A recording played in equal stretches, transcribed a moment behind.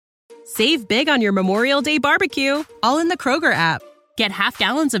Save big on your Memorial Day barbecue, all in the Kroger app. Get half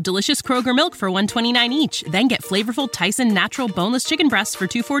gallons of delicious Kroger milk for $1.29 each. Then get flavorful Tyson natural boneless chicken breasts for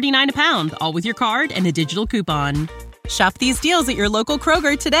 $2.49 a pound, all with your card and a digital coupon. Shop these deals at your local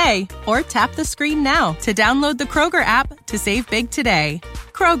Kroger today, or tap the screen now to download the Kroger app to save big today.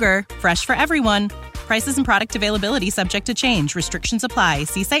 Kroger, fresh for everyone. Prices and product availability subject to change. Restrictions apply.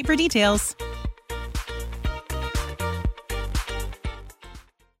 See site for details.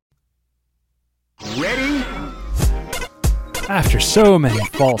 Ready? After so many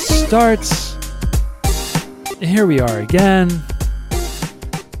false starts, here we are again,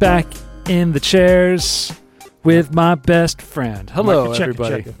 back in the chairs with my best friend. Hello,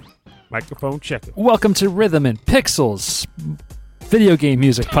 everybody. Check it. Microphone check it. Welcome to Rhythm and Pixels, video game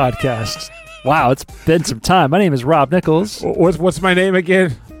music podcast. Wow, it's been some time. My name is Rob Nichols. What's my name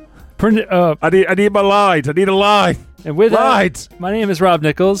again? I need my lines. I need a line. And with lines. My name is Rob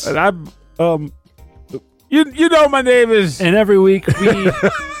Nichols. And I'm You know my name is. And every week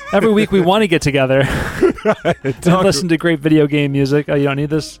we want to get together and listen to great video game music. Oh, you don't need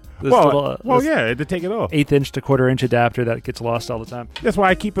this? Yeah, to take it off. 1/8 to 1/4 adapter that gets lost all the time. That's why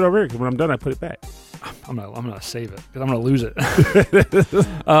I keep it over here, because when I'm done, I put it back. I'm gonna save it, because I'm gonna lose it.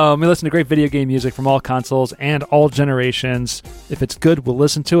 We listen to great video game music from all consoles and all generations. If it's good, we'll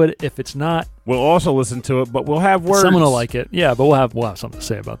listen to it. If it's not, we'll also listen to it, but we'll have words. Someone will like it. Yeah, but we'll have something to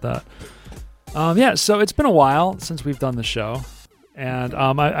say about that. So it's been a while since we've done the show, and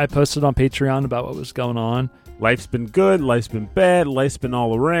I posted on Patreon about what was going on. Life's been good, life's been bad, life's been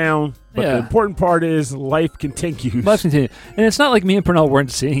all around, but the important part is life continues. Life continues. And it's not like me and Pernell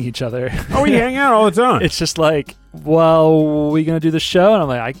weren't seeing each other. Oh, we hang out all the time. It's just like, well, we going to do the show? And I'm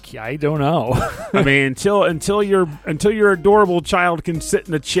like, I don't know. I mean, until your adorable child can sit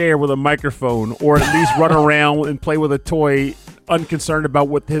in a chair with a microphone, or at least run around and play with a toy, unconcerned about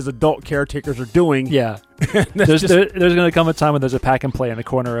what his adult caretakers are doing. Yeah. there's going to come a time when there's a pack and play in the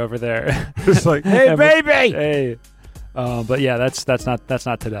corner over there. It's like, hey, baby! Hey. But yeah, that's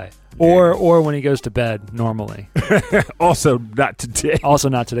not today. Or when he goes to bed normally. Also not today. Also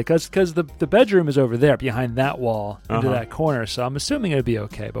not today, because the bedroom is over there behind that wall into that corner. So I'm assuming it'll be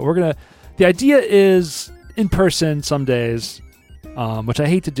okay. But the idea is in person some days, which I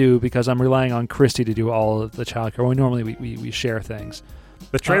hate to do because I'm relying on Christy to do all of the childcare. When normally we share things.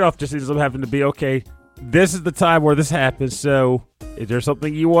 The trade-off just ends up having to be, okay, this is the time where this happens, so is there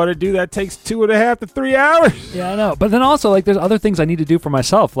something you want to do that takes 2.5 to 3 hours? Yeah, I know. But then also, there's other things I need to do for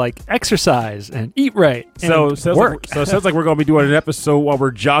myself, like exercise and eat right and work. So it sounds like we're going to be doing an episode while we're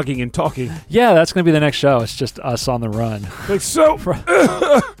jogging and talking. Yeah, that's going to be the next show. It's just us on the run.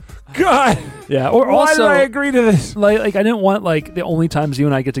 God. Yeah. Or why also, did I agree to this? Like I didn't want the only times you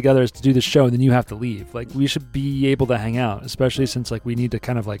and I get together is to do the show and then you have to leave. Like we should be able to hang out, especially since we need to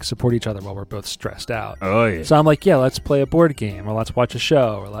kind of support each other while we're both stressed out. Oh yeah. So I'm like, yeah, let's play a board game, or let's watch a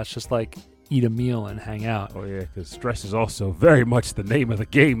show, or let's just eat a meal and hang out. Oh yeah, because stress is also very much the name of the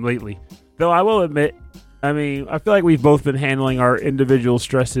game lately. Though I will admit, I feel like we've both been handling our individual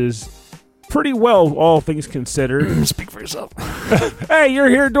stresses pretty well, all things considered. Speak for yourself. Hey, you're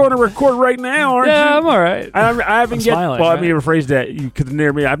here doing a record right now, aren't you? Yeah, I'm all right. I haven't yet. Smiling, well, right? Let me rephrase that. You could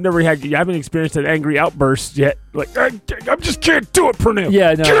near me. I haven't experienced an angry outburst yet. I just can't do it, Pernell.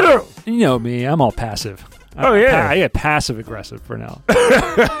 Yeah, no. You know me. I'm all passive. Oh yeah, I get passive aggressive for now.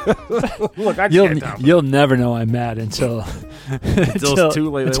 Look, you'll never know I'm mad until it's too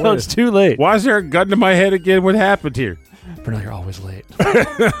late. Until it's too late. Why is there a gun to my head again? What happened here? Pernell, you're always late.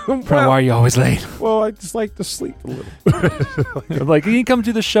 Pernell, why are you always late? Well, I just like to sleep a little. You come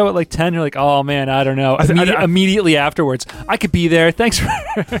to the show at 10, you're like, oh man, I don't know. Immediately afterwards, I could be there. Thanks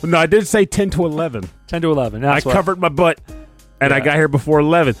for... No, I did say 10 to 11. 10 to 11. I covered my butt, and I got here before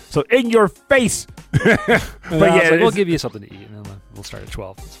 11. So in your face. We'll give you something to eat, and then we'll start at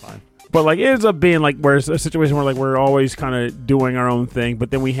 12. It's fine. But it ends up being where it's a situation where we're always kind of doing our own thing, but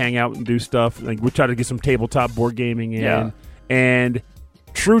then we hang out and do stuff. We try to get some tabletop board gaming in. Yeah. And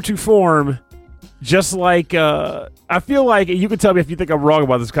true to form, just I feel like you can tell me if you think I'm wrong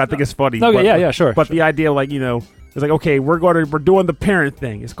about this, because I think it's funny. Okay, yeah, sure. But the idea it's okay, we're doing the parent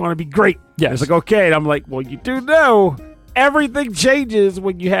thing. It's going to be great. Yeah. It's okay. And I'm like, well, you do know everything changes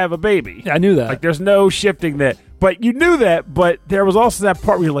when you have a baby. Yeah, I knew that. There's no shifting that. But you knew that, but there was also that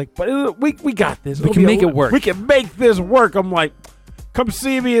part where you're like, but we got this. We can make it work. We can make this work. I'm like, come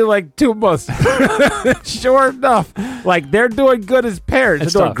see me in 2 months. Sure enough. They're doing good as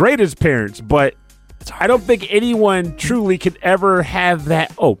parents. They're doing great as parents, but I don't think anyone truly could ever have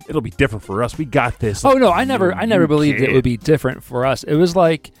that, it'll be different for us. We got this. Oh, no, I never believed it would be different for us. It was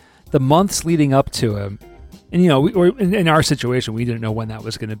the months leading up to him And, in our situation, we didn't know when that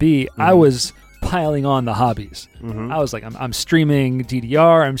was going to be. Mm-hmm. I was piling on the hobbies. Mm-hmm. I was like, I'm streaming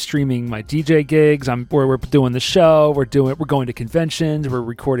DDR. I'm streaming my DJ gigs. We're doing the show. We're going to conventions. We're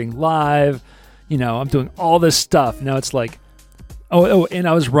recording live. I'm doing all this stuff. Now it's like, and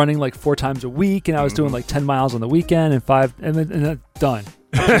I was running like 4 times a week, and I was doing like 10 miles on the weekend and 5, and then done.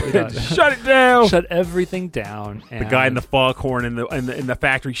 Shut it down. Shut everything down. And the guy in the foghorn in the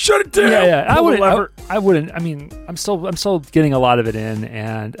factory. Shut it down. Yeah. I wouldn't. I mean, I'm still getting a lot of it in,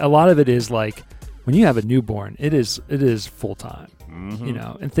 and a lot of it is like when you have a newborn, it is full time.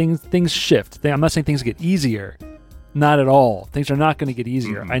 Mm-hmm. And things shift. I'm not saying things get easier. Not at all. Things are not going to get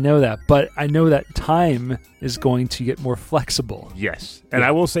easier. Mm-hmm. I know that, but I know that time is going to get more flexible. Yes, and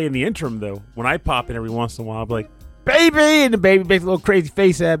I will say in the interim though, when I pop in every once in a while, I'm like, baby, and the baby makes a little crazy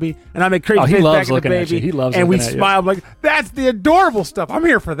face at me, and I make crazy face back at the baby. He loves and we looking at smile. I'm like, that's the adorable stuff. I'm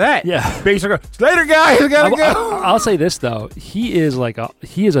here for that. Yeah. Baby's like, later, guys, I gotta go. I'll say this though, he is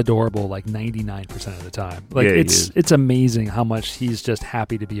adorable like 99% of the time. Like it's amazing how much he's just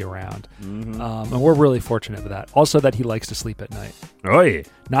happy to be around, and we're really fortunate for that. Also, that he likes to sleep at night. Oh yeah.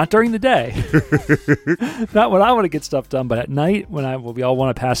 Not during the day. Not when I want to get stuff done, but at night when we all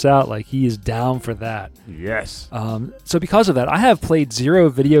want to pass out, like he is down for that. Yes. So because of that, I have played 0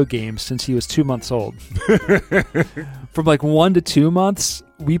 video games since he was 2 months old. From like 1 to 2 months,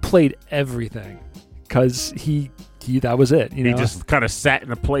 we played everything because he that was it. He just kind of sat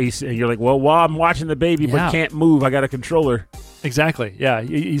in a place, and you're like, well, while I'm watching the baby but can't move, I got a controller. Exactly. Yeah,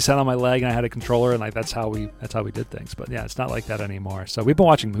 he sat on my leg, and I had a controller, and like that's how we did things. But yeah, it's not like that anymore. So we've been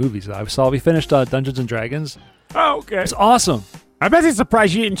watching movies. We finished Dungeons and Dragons. Oh, okay. It's awesome. I'm actually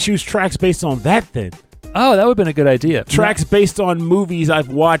surprised you didn't choose tracks based on that then. Oh, that would have been a good idea. Tracks based on movies I've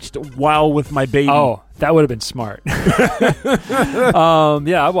watched while with my baby. Oh, that would have been smart. I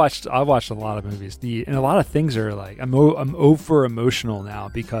watched a lot of movies. And a lot of things are like I'm over emotional now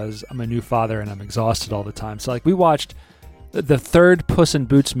because I'm a new father and I'm exhausted all the time. So like we watched the third Puss in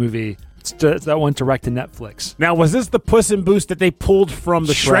Boots movie. That went direct to Netflix. Now, was this the Puss in Boots that they pulled from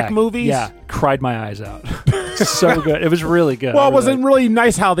the Shrek movies? Yeah, cried my eyes out. So good. It was really good. Well, it wasn't really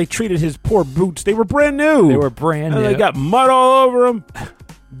nice how they treated his poor boots. They were brand new. And they got mud all over them.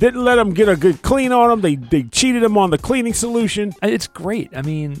 Didn't let them get a good clean on them. They cheated him on the cleaning solution. It's great. I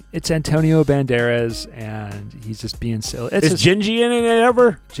mean, it's Antonio Banderas, and he's just being silly. Is Gingy in it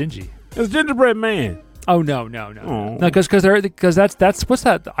ever? Gingy. It's Gingerbread Man. Oh no! Because that's what's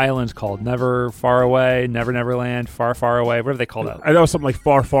that island called? Never Far Away, Neverland, Far Far Away. Whatever they call that. I know something like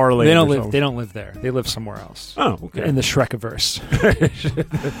Far Far Away. They don't live there. They live somewhere else. Oh, okay. In the Shrekiverse.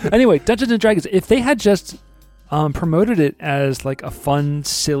 Anyway, Dungeons and Dragons. If they had just promoted it as like a fun,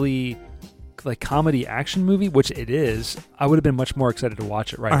 silly, like comedy action movie, which it is, I would have been much more excited to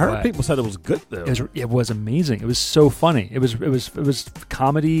watch it right away. I heard people said it was good though. It was amazing. It was so funny. It was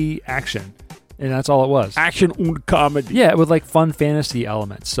comedy action. And that's all it was. Action and comedy. Yeah, with like fun fantasy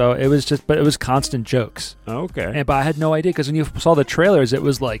elements. So it was but it was constant jokes. Okay. But I had no idea because when you saw the trailers, it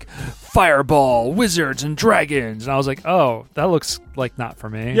was like fireball, wizards, and dragons. And I was like, oh, that looks like not for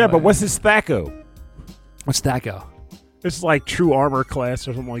me. Yeah, but what's this Thaco? What's Thaco? It's like True Armor Class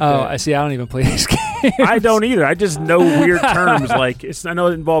or something like that. Oh, I see. I don't even play these games. I don't either. I just know weird terms. Like I know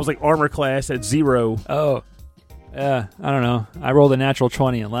it involves like armor class at 0. Oh. Yeah, I don't know. I rolled a natural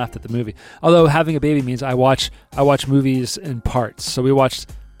 20 and laughed at the movie. Although having a baby means I watch movies in parts. So we watched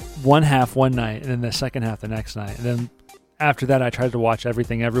one half one night and then the second half the next night. And then after that, I tried to watch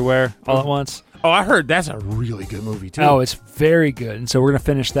Everything Everywhere all at once. Oh, I heard that's a really good movie too. Oh, it's very good. And so we're going to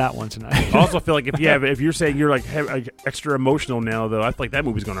finish that one tonight. I also feel like if you're saying you're like extra emotional now, though, I feel like that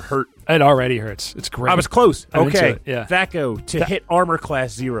movie's going to hurt. It already hurts. It's great. I was close. Okay. Yeah. Thaco to hit armor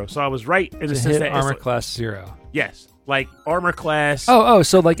class 0. So I was right in the sense that armor class 0. Yes, like armor class. Oh,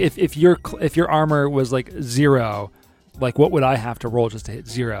 so like if your armor was like 0, like what would I have to roll just to hit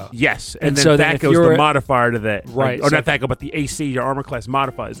 0? Yes, and then so that goes the modifier to that, right? Or not that go, but the AC, your armor class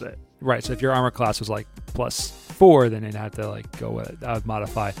modifies that. Right. So if your armor class was like +4, then it'd have to like go with it. That would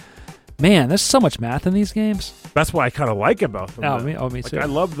modify. Man, there's so much math in these games. That's what I kind of like about them. Me too. I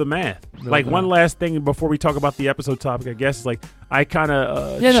love the math. One last thing before we talk about the episode topic, I guess, is like I kind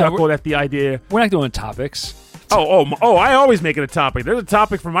of chuckled at the idea. We're not doing topics. Oh! I always make it a topic. There's a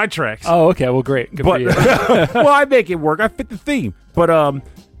topic for my tracks. Oh, okay. Well, great. Good for you. Well, I make it work. I fit the theme. But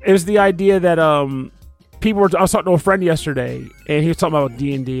it was the idea that I was talking to a friend yesterday, and he was talking about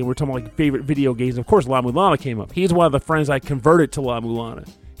D&D, and we're talking about like favorite video games. Of course, La Mulana came up. He's one of the friends I converted to La Mulana.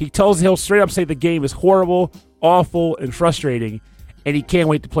 He'll straight up say the game is horrible, awful, and frustrating, and he can't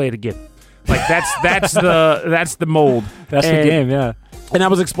wait to play it again. Like that's the mold. That's the game, yeah. And I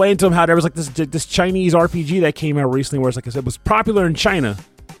was explaining to him how there was like this Chinese RPG that came out recently where it's like I said, it was popular in China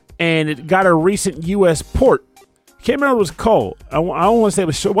and it got a recent U.S. port. Can't remember what it was called. I don't want to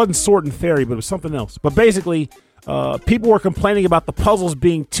say it wasn't Sword and Fairy, but it was something else. But basically, people were complaining about the puzzles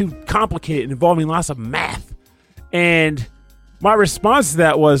being too complicated and involving lots of math. And my response to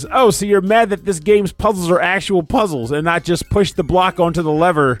that was, oh, so you're mad that this game's puzzles are actual puzzles and not just push the block onto the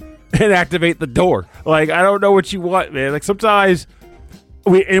lever and activate the door. Like, I don't know what you want, man. Like, sometimes...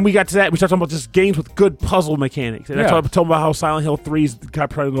 We got to that. We started talking about just games with good puzzle mechanics. And I told about how Silent Hill 3 is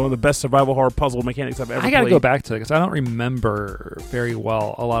probably one of the best survival horror puzzle mechanics I've ever played. I got to go back to it because I don't remember very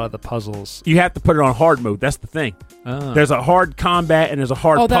well a lot of the puzzles. You have to put it on hard mode. That's the thing. Oh. There's a hard combat and there's a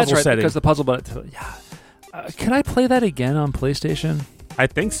hard puzzle that's right, setting. because the puzzle button. Yeah. Can I play that again on PlayStation? I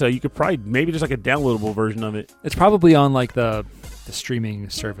think so. You could probably maybe just like a downloadable version of it. It's probably on like the streaming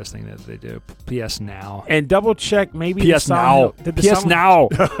service thing that they do, PS Now. And double check maybe PS Now. PS Now.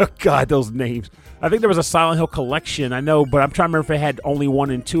 Oh, God, those names. I think there was a Silent Hill collection. I know, but I'm trying to remember if it had only 1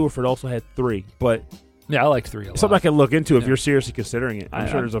 and 2 or if it also had 3. But yeah, I like 3 a lot. Something I can look into if you're seriously considering it. I'm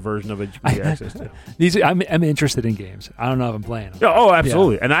sure there's a version of it you can get access to. I'm interested in games. I don't know if I'm playing them. Oh,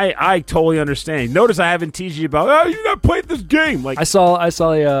 absolutely. Yeah. And I totally understand. Notice I haven't teased you about, oh, you've not played this game. Like I saw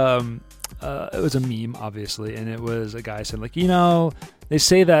a it was a meme, obviously, and it was a guy saying, like, they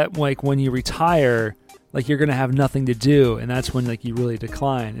say that like when you retire, like you're gonna have nothing to do, and that's when like you really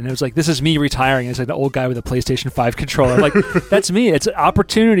decline. And it was like, this is me retiring. It's like the old guy with a PlayStation 5 controller. I'm like, that's me. It's an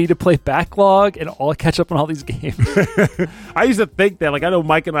opportunity to play backlog and all catch up on all these games. I used to think that, like, I know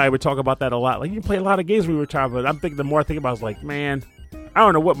Mike and I would talk about that a lot. Like, you play a lot of games when we retire, but I'm thinking the more I think about it, I was like, man, I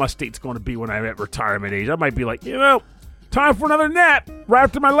don't know what my state's going to be when I'm at retirement age. I might be like, time for another nap. Right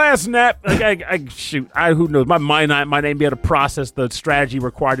after my last nap, like who knows? My mind might not be able to process the strategy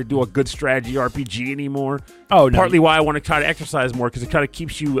required to do a good strategy RPG anymore. Oh, no. Partly why I want to try to exercise more because it kind of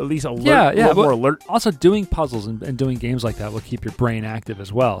keeps you at least alert, a little more alert. Also, doing puzzles and doing games like that will keep your brain active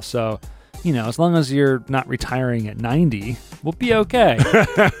as well. So, as long as you're not retiring at 90, we'll be okay.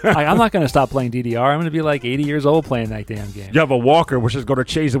 I'm not going to stop playing DDR. I'm going to be like 80 years old playing that damn game. You have a walker, which is going to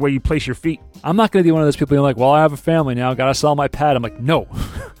change the way you place your feet. I'm not going to be one of those people who are like, well, I have a family now. Got to sell my pad. I'm like, no.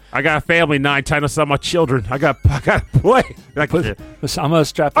 I got a family now. Time to sell my children. I got to play. I'm going to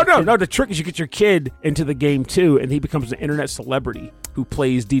strap. Oh, no. The trick is you get your kid into the game, too, and he becomes an internet celebrity who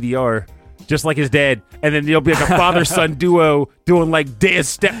plays DDR. Just like his dad, and then you'll be like a father-son duo doing like dance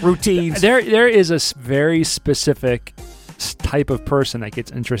step routines. There is a very specific type of person that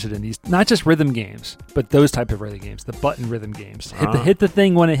gets interested in these, not just rhythm games, but those type of rhythm games, the button rhythm games. Hit the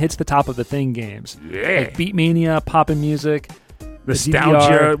thing when it hits the top of the thing games. Yeah, like Beatmania, poppin' music,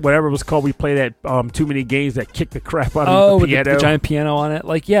 Nostalgia, whatever it was called. We played that too many games that kick the crap out of the piano. The giant piano on it.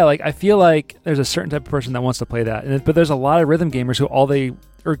 I feel like there's a certain type of person that wants to play that, but there's a lot of rhythm gamers who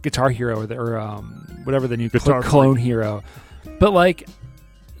or Guitar Hero or whatever the new clone hero, but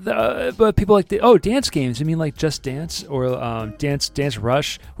but people like dance games. I mean, like Just Dance or Dance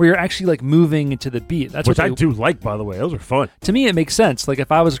Rush, where you're actually like moving into the beat. That's which I do like, by the way. Those are fun. To me, it makes sense. Like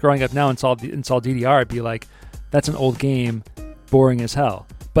if I was growing up now and saw DDR, I'd be like, that's an old game, boring as hell.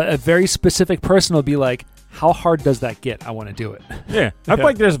 But a very specific person will be like, how hard does that get? I want to do it. Yeah, I feel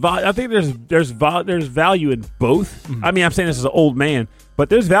like there's value in both. Mm-hmm. I mean, I'm saying this as an old man, but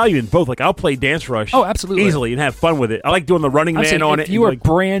there's value in both. Like I'll play Dance Rush, absolutely, easily and have fun with it. I like doing the running man on it. If you are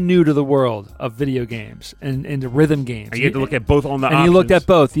brand new to the world of video games and the rhythm games, and you have to look at both on the and options. You looked at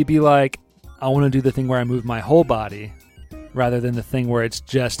both, you'd be like, I want to do the thing where I move my whole body, rather than the thing where it's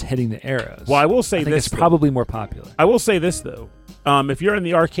just hitting the arrows. Well, I will say this, it's probably more popular. I will say this though. If you're in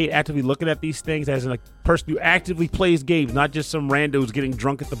the arcade actively looking at these things as a person who actively plays games, not just some randos getting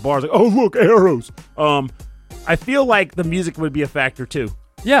drunk at the bars, like, oh, look, arrows. I feel like the music would be a factor, too.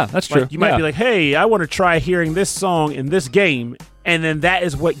 Yeah, that's true. You might be like, hey, I want to try hearing this song in this game, and then that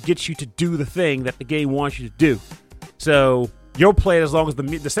is what gets you to do the thing that the game wants you to do. So you'll play it as long as the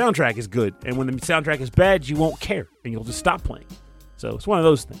soundtrack is good, and when the soundtrack is bad, you won't care, and you'll just stop playing. So it's one of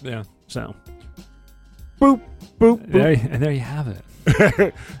those things. Yeah. So, boop, boop, boop. And there you have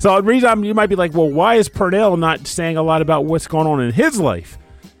it. So the reason you might be like, well, why is Purnell not saying a lot about what's going on in his life?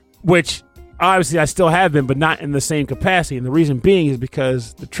 Which, obviously, I still have been, but not in the same capacity. And the reason being is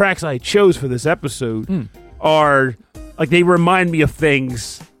because the tracks I chose for this episode are, like, they remind me of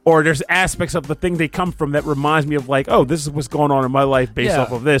things, or there's aspects of the thing they come from that reminds me of, like, oh, this is what's going on in my life based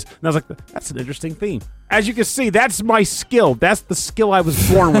off of this. And I was like, that's an interesting theme. As you can see, that's my skill. That's the skill I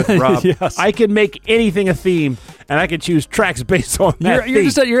was born with, Rob. Yes. I can make anything a theme, and I can choose tracks based on that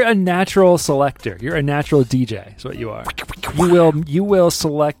theme. You're a natural selector. You're a natural DJ. Is what you are. You will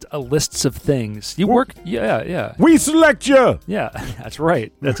select a lists of things. You work. Yeah. We select you. Yeah, that's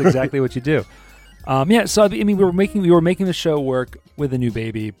right. That's exactly what you do. So I mean, we were making the show work with a new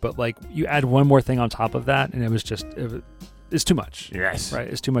baby, but like you add one more thing on top of that, and it's too much. Yes, right.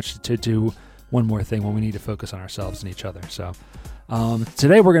 It's too much to do one more thing when we need to focus on ourselves and each other. So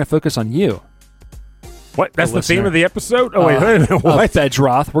today we're going to focus on you. What? That's the theme of the episode? Oh, wait a minute. What?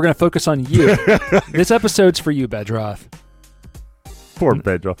 Bedroth. We're going to focus on you. This episode's for you, Bedroth. Poor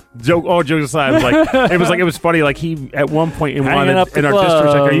Bedroth. All jokes aside, it was funny. Like he at one point in our district, like,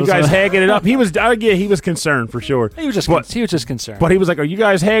 "Are you guys hagging it up?" He was concerned for sure. He was just concerned. But he was like, "Are you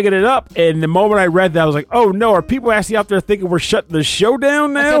guys hagging it up?" And the moment I read that, I was like, "Oh no! Are people actually out there thinking we're shutting the show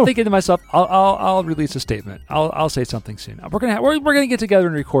down now?" I'm thinking to myself, "I'll release a statement. I'll say something soon. We're gonna get together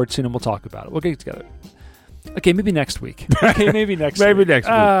and record soon, and we'll talk about it. We'll get together." Okay, maybe next week. Maybe next week.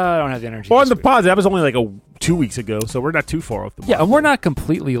 I don't have the energy. On the pause, that was only like 2 weeks ago, so we're not too far off the mark. Yeah, and we're not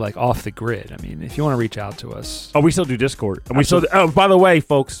completely like off the grid. I mean, if you want to reach out to us. Oh, we still do Discord. And by the way,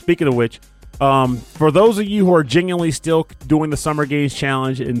 folks, speaking of which, for those of you who are genuinely still doing the Summer Games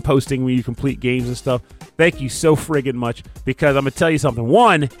Challenge and posting when you complete games and stuff, thank you so friggin' much, because I'm going to tell you something.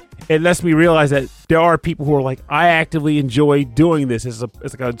 One, it lets me realize that there are people who are like, I actively enjoy doing this. It's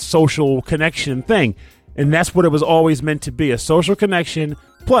like a social connection thing. And that's what it was always meant to be, a social connection,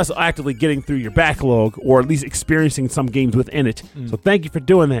 plus actively getting through your backlog, or at least experiencing some games within it. So thank you for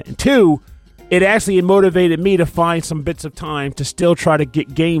doing that. And two, it actually motivated me to find some bits of time to still try to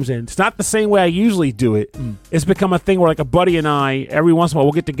get games in. It's not the same way I usually do it. It's become a thing where like a buddy and I, every once in a while,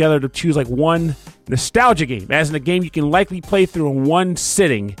 we'll get together to choose like one nostalgia game, as in a game you can likely play through in one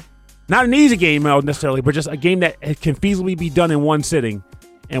sitting. Not an easy game necessarily, but just a game that can feasibly be done in one sitting.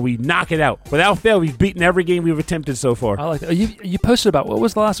 And we knock it out. Without fail, we've beaten every game we've attempted so far. I like that. You posted about, what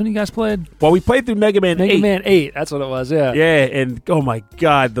was the last one you guys played? Well, we played through Mega Man 8. Mega Man 8, that's what it was, yeah. Yeah, and oh my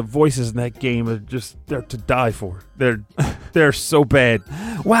God, the voices in that game are they're to die for. They're so bad.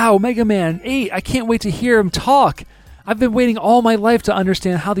 Wow, Mega Man 8, I can't wait to hear him talk. I've been waiting all my life to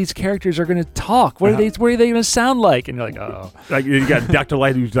understand how these characters are going to talk. What are they going to sound like? And you're like, oh. Like, you got Dr.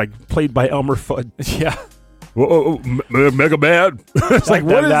 Light, who's like played by Elmer Fudd. Yeah. Whoa, Mega Man. It's like,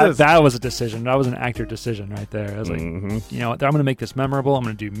 what is this? That was a decision. That was an actor decision right there. I was like, you know what? I'm going to make this memorable. I'm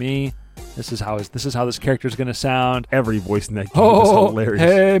going to do me. This is how this character is going to sound. Every voice in that game is hilarious.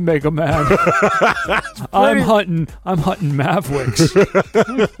 Hey, Mega Man. I'm hunting Mavericks.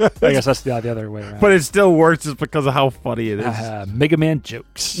 I guess that's the other way around. But it still works just because of how funny it is. Mega Man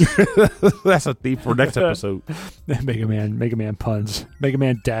jokes. That's a theme for next episode. Mega Man puns. Mega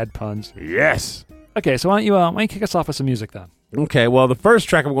Man dad puns. Yes. Okay, so why don't you kick us off with some music then? Okay, well, the first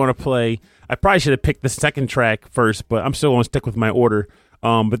track I'm going to play, I probably should have picked the second track first, but I'm still going to stick with my order.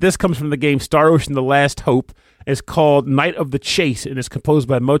 But this comes from the game Star Ocean: The Last Hope. It's called Night of the Chase, and it's composed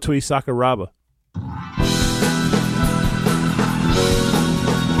by Motoi Sakuraba.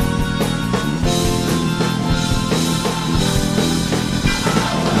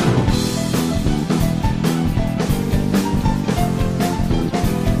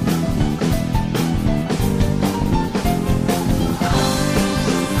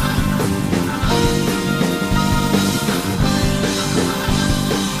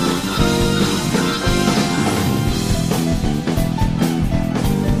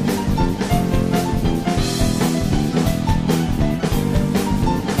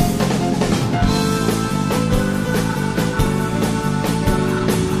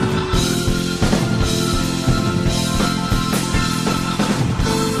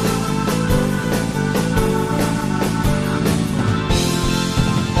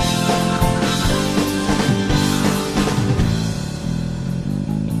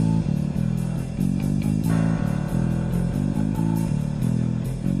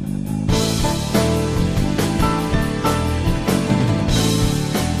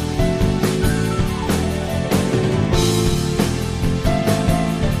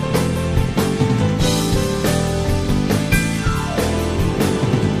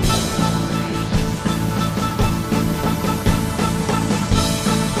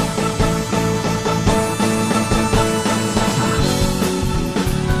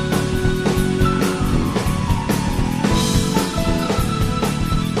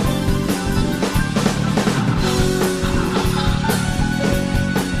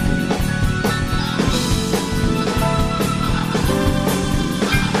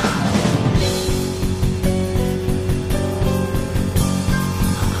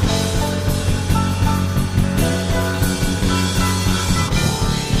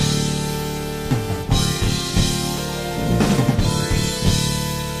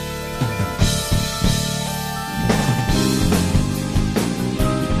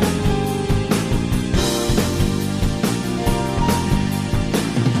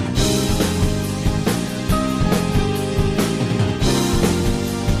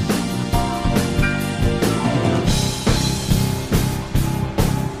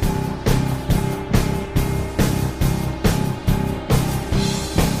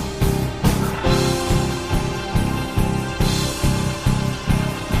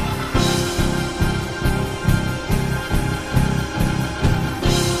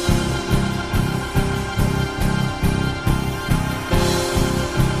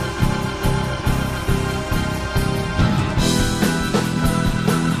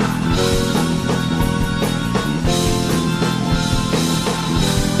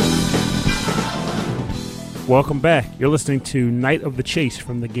 Welcome back. You're listening to Night of the Chase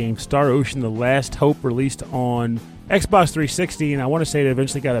from the game Star Ocean: The Last Hope, released on Xbox 360, and I want to say it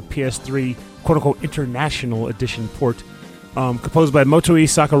eventually got a PS3 quote-unquote international edition port, composed by Motoi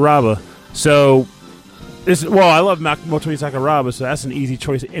Sakuraba. So, I love Motoi Sakuraba, so that's an easy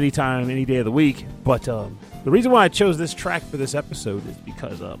choice anytime, any day of the week. But the reason why I chose this track for this episode is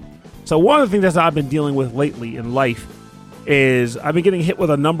because, so one of the things that I've been dealing with lately in life is I've been getting hit with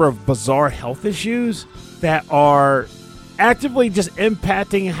a number of bizarre health issues that are actively just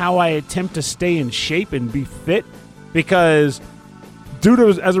impacting how I attempt to stay in shape and be fit, because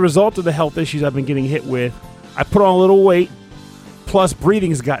as a result of the health issues I've been getting hit with, I put on a little weight, plus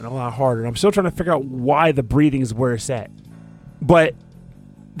breathing's gotten a lot harder. I'm still trying to figure out why the breathing is where it's at. But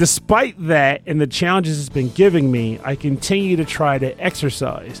despite that and the challenges it's been giving me, I continue to try to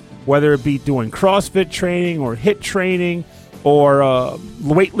exercise, whether it be doing CrossFit training or HIIT training or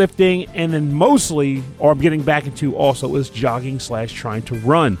weightlifting, and then mostly, or I'm getting back into also, is jogging / trying to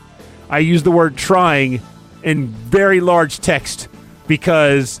run. I use the word trying in very large text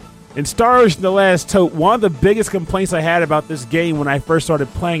because in Star Ocean: The Last Hope, one of the biggest complaints I had about this game when I first started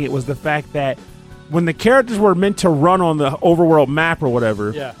playing it was the fact that when the characters were meant to run on the overworld map or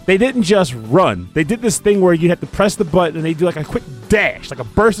whatever, they didn't just run. They did this thing where you had to press the button and they do like a quick dash, like a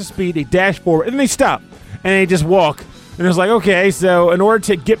burst of speed. They dash forward and then they stop and they just walk. And it's like, okay, so in order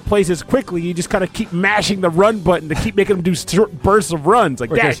to get places quickly, you just kind of keep mashing the run button to keep making them do short bursts of runs, like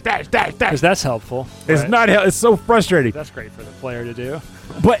dash. Because that's helpful. It's not. It's so frustrating. That's great for the player to do.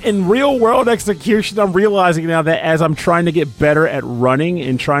 But in real world execution, I'm realizing now that as I'm trying to get better at running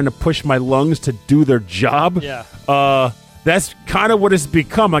and trying to push my lungs to do their job, that's kind of what it's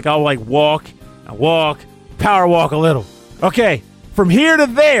become. Like I'll walk, power walk a little. Okay, from here to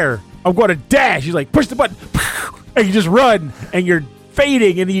there, I'm going to dash. You push the button, and you just run, and you're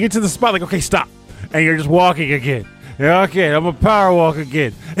fading, and you get to the spot like, okay, stop, and you're just walking again. Okay, I'm a power walk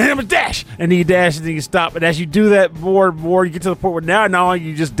again, and I'm a dash, and then you dash, and then you stop. And as you do that more and more, you get to the point where now not only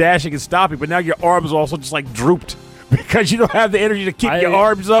you just dashing and stopping, but now your arms are also just drooped because you don't have the energy to keep your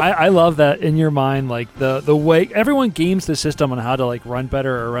arms up. I love that in your mind, the way everyone games the system on how to run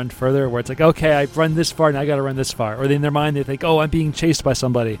better or run further, where it's okay, I've run this far, now I got to run this far. Or in their mind, they think, oh, I'm being chased by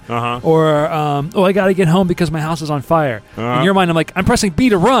somebody. Or, oh, I got to get home because my house is on fire. In your mind, I'm I'm pressing B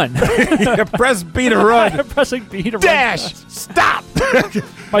to run. Press B to run. I'm pressing B to dash. Run. Stop.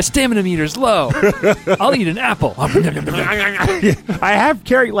 My stamina meter's low. I'll eat an apple. I have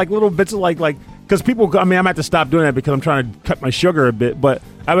carried little bits of because people, I'm going to have to stop doing that because I'm trying to cut my sugar a bit, but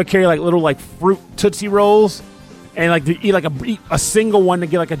I would carry little fruit Tootsie Rolls and to eat a single one to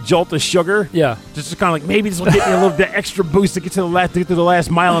get a jolt of sugar. Yeah. Just kind of maybe this will get me a little bit extra boost to get to the last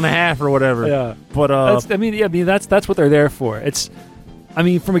mile and a half or whatever. Yeah. But that's what they're there for.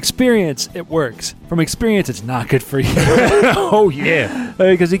 From experience, it works. From experience, it's not good for you. Oh, yeah.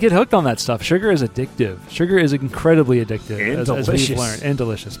 Because you get hooked on that stuff. Sugar is addictive. Sugar is incredibly addictive. And as we've learned. And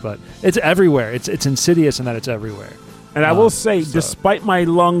delicious. But it's everywhere. It's insidious in that it's everywhere. And I will say, despite my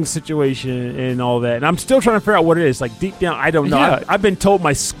lung situation and all that, and I'm still trying to figure out what it is. Deep down, I don't know. Yeah. I've been told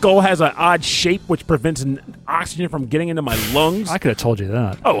my skull has an odd shape, which prevents oxygen from getting into my lungs. I could have told you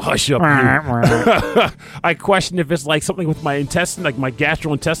that. Oh, hush up, you. I question if it's something with my intestine, my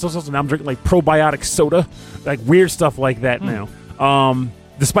gastrointestinal system, and I'm drinking probiotic soda, weird stuff like that now.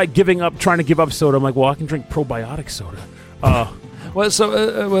 Despite trying to give up soda, I'm well, I can drink probiotic soda. What is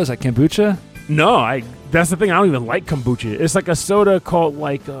that, kombucha? No, that's the thing. I don't even like kombucha. It's a soda called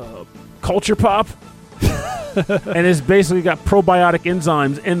Culture Pop, and it's basically got probiotic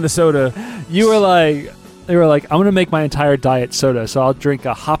enzymes in the soda. They were I'm going to make my entire diet soda, so I'll drink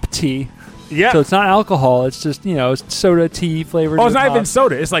a hop tea. Yeah. So it's not alcohol. It's just it's soda tea flavored. Oh, it's not even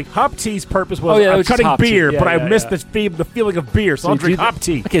soda. It's hop tea's purpose was I'm cutting beer, but I missed the feeling of beer, so I'll drink hop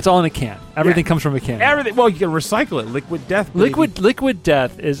tea. Okay, it's all in a can. Everything comes from a can. Everything. Well, you can recycle it. Liquid Death. Baby. Liquid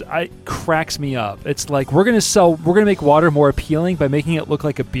Death cracks me up. It's we're gonna make water more appealing by making it look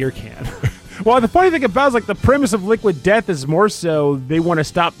like a beer can. Well, the funny thing about it is the premise of Liquid Death is more so they want to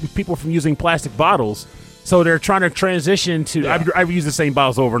stop people from using plastic bottles. So they're trying to transition to. Yeah. I've used the same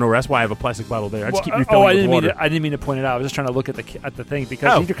bottles over and over. That's why I have a plastic bottle there. I just keep refilling it with water. I didn't mean to point it out. I was just trying to look at the thing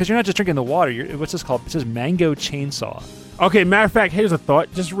because you're not just drinking the water. What's this called? It says Mango Chainsaw. Okay, matter of fact, here's a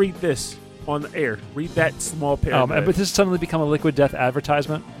thought. Just read this on the air. Read that small paragraph. But this has suddenly become a Liquid Death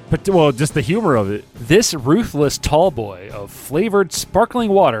advertisement. But just the humor of it. This ruthless tall boy of flavored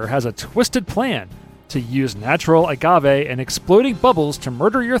sparkling water has a twisted plan to use natural agave and exploding bubbles to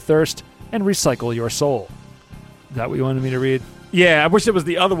murder your thirst and recycle your soul. Is that what you wanted me to read? Yeah, I wish it was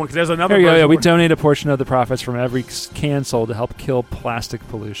the other one because there's another version. Yeah, we donate a portion of the profits from every can sold to help kill plastic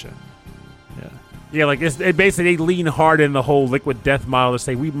pollution. Yeah. Yeah, like it basically they lean hard in the whole Liquid Death model to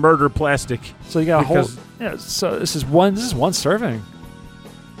say we murder plastic. So you got a whole. Yeah. So this is one serving.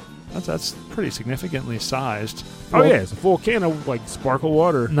 That's pretty significantly sized. Oh yeah, it's a full can of like sparkle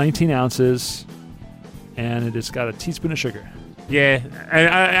water. 19 ounces, and it has got a teaspoon of sugar. Yeah, and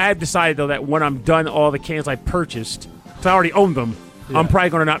I've decided though that when I'm done all the cans I purchased, because I already own them, I'm probably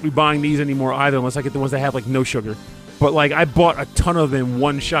going to not be buying these anymore either, unless I get the ones that have like no sugar. But like I bought a ton of them in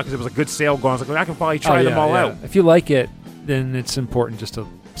one shot because it was a good sale going. I was like, I can probably try them all out. If you like it, then it's important just to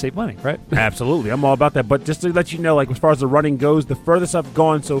save money, right? Absolutely, I'm all about that. But just to let you know, like as far as the running goes, the furthest I've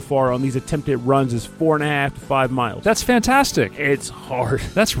gone so far on these attempted runs is 4.5 to 5 miles. That's fantastic. It's hard.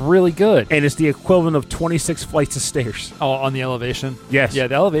 That's really good. And it's the equivalent of 26 flights of stairs. Oh, on the elevation? Yes. Yeah,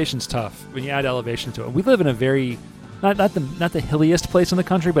 the elevation's tough when you add elevation to it. We live in a very not the hilliest place in the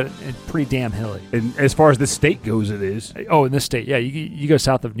country, but pretty damn hilly. And as far as this state goes, it is. Oh, in this state, yeah. You go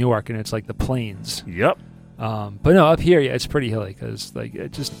south of Newark, and it's like the plains. Yep. But no, up here, yeah, it's pretty hilly because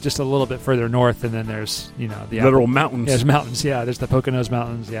like just a little bit further north, and then there's the literal mountains. Yeah, there's mountains. Yeah, there's the Poconos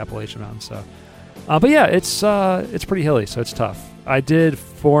Mountains, the Appalachian Mountains. So, but yeah, it's pretty hilly, so it's tough. I did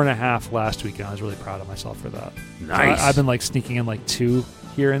 4.5 last week, and I was really proud of myself for that. Nice. I've been like sneaking in like 2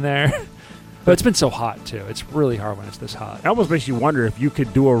 here and there. But it's been so hot, too. It's really hard when it's this hot. It almost makes you wonder if you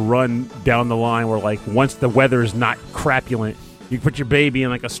could do a run down the line where, like, once the weather is not crapulent, you put your baby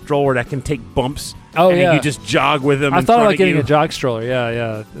in, like, a stroller that can take bumps. Oh, and you just jog with them. I thought about getting a jog stroller,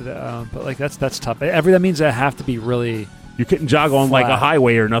 yeah. But, like, that's tough. That means I have to be really... You couldn't jog on, flat. like, a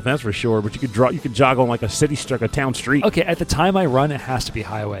highway or nothing, that's for sure. But you could jog on, like, a city street, a town street. Okay, at the time I run, it has to be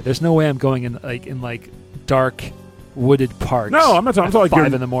highway. There's no way I'm going in dark... wooded parks. No, I'm not talking like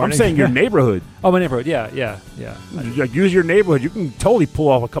 5 in the morning. I'm saying your neighborhood. Oh, my neighborhood. Yeah. Like, use your neighborhood. You can totally pull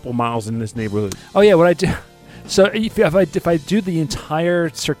off a couple miles in this neighborhood. Oh yeah, what I do. So if I do the entire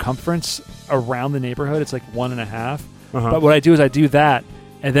circumference around the neighborhood, it's like 1.5. But what I do is I do that,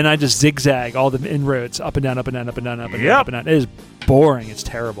 and then I just zigzag all the inroads up and down, up and down, up and down, up and down, up and down. It is boring. It's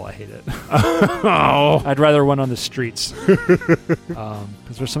terrible. I hate it. Oh. I'd rather run on the streets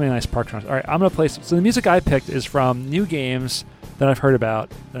because there's so many nice parks around. All right, I'm going to play. So the music I picked is from new games that I've heard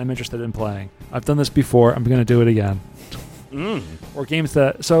about that I'm interested in playing. I've done this before. I'm going to do it again. Or games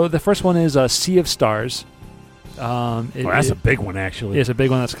that... So the first one is Sea of Stars. That's a big one, actually. It's a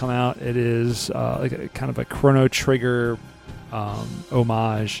big one that's come out. It is like kind of a Chrono Trigger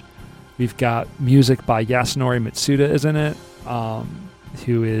homage. We've got music by Yasunori Mitsuda is in it,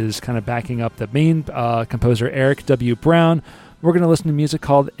 who is kind of backing up the main composer Eric W. Brown. We're going to listen to music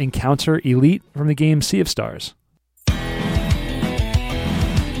called Encounter Elite from the game Sea of Stars.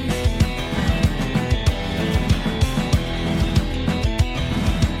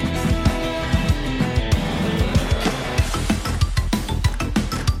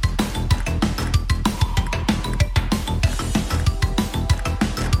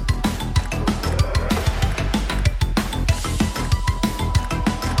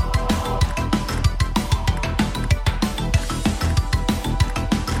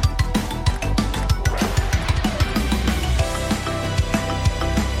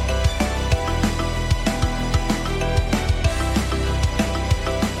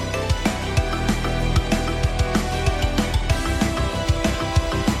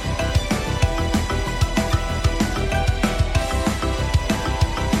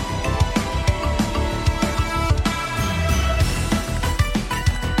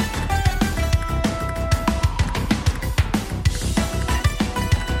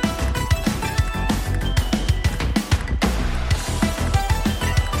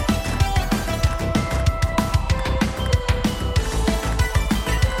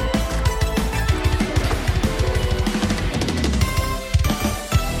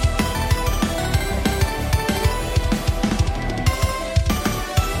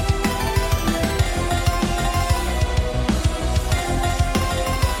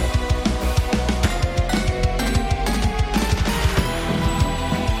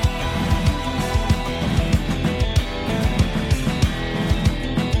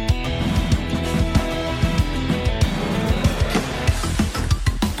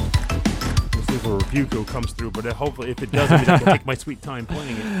 Comes through, but hopefully if it doesn't, I can take my sweet time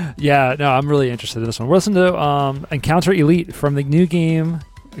playing it. Yeah, no, I'm really interested in this one. We'll listen to Encounter Elite from the new game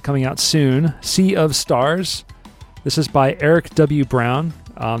coming out soon, Sea of Stars. This is by Eric W. Brown.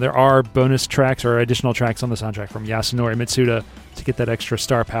 There are bonus tracks or additional tracks on the soundtrack from Yasunori Mitsuda to get that extra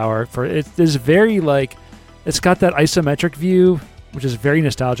star power. For it is very it's got that isometric view, which is very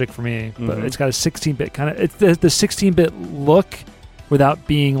nostalgic for me. But it's got a 16-bit kind of the 16-bit look without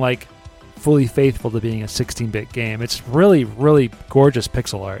being like fully faithful to being a 16-bit game. It's really, really gorgeous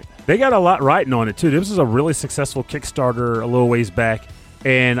pixel art. They got a lot riding on it, too. This was a really successful Kickstarter a little ways back,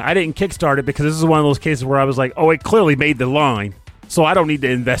 and I didn't kickstart it because this is one of those cases where I was like, oh, it clearly made the line, so I don't need to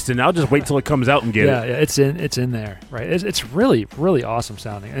invest in it. I'll just wait till it comes out and get it. Yeah, it's in there, right? It's really, really awesome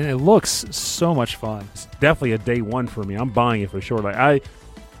sounding, and it looks so much fun. It's definitely a day one for me. I'm buying it for sure. Like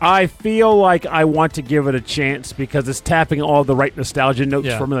I feel like I want to give it a chance because it's tapping all the right nostalgia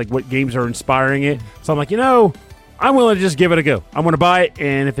notes for me, like what games are inspiring it. So I'm like, I'm willing to just give it a go. I'm going to buy it,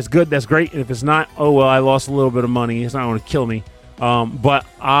 and if it's good, that's great. And if it's not, oh, well, I lost a little bit of money. It's not going to kill me. But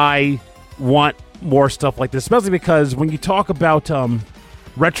I want more stuff like this, especially because when you talk about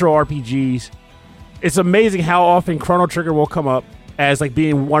retro RPGs, it's amazing how often Chrono Trigger will come up as like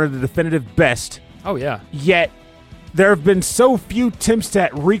being one of the definitive best. Oh, yeah. Yet there have been so few attempts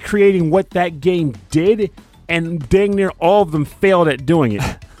at recreating what that game did, and dang near all of them failed at doing it.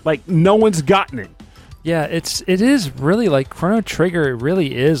 Like, no one's gotten it. Yeah, it is really like Chrono Trigger. It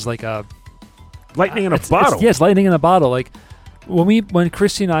really is like a lightning in a bottle. Yes, lightning in a bottle. Like when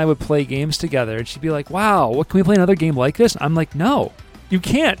Christy and I would play games together, and she'd be like, "Wow, what can we play another game like this?" I'm like, "No, you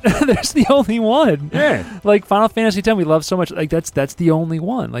can't. There's the only one." Yeah, like Final Fantasy X, we love so much. Like that's the only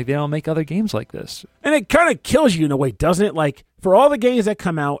one. Like they don't make other games like this. And it kind of kills you in a way, doesn't it? Like for all the games that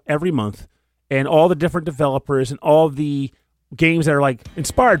come out every month, and all the different developers, and all the games that are like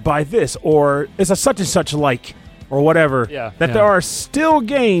inspired by this, or it's a such and such like, or whatever. There are still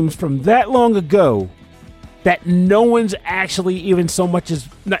games from that long ago that no one's actually even so much as,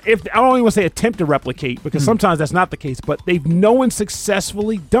 if I don't even want to say attempt to replicate, because sometimes that's not the case, but no one's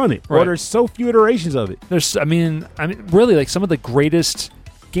successfully done it, or there's so few iterations of it. I mean, really, like some of the greatest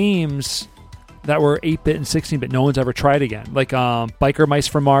games that were 8-bit and 16-bit, no one's ever tried again. Like Biker Mice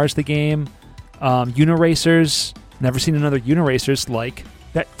from Mars, the game, Uniracers. Never seen another Uniracers like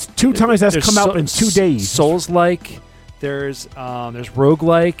that. 2 times that's come out in 2 days. Souls-like. There's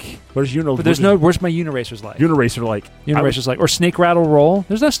roguelike. Where's where's my Uniracers like? Uniracers like or Snake Rattle Roll.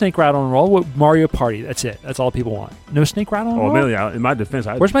 There's no Snake Rattle and Roll. What, Mario Party. That's it. That's all people want. No Snake Rattle and Roll. Really, in my defense,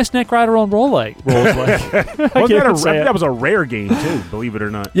 where's my Snake Rattle and Roll like? Rolls like. That was a rare game too. Believe it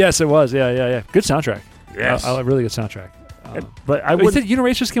or not. Yes, it was. Yeah. Good soundtrack. Yes, a really good soundtrack. But I would. You said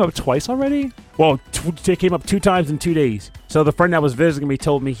Uniracers came up twice already? Well, it came up 2 times in 2 days. So the friend that was visiting me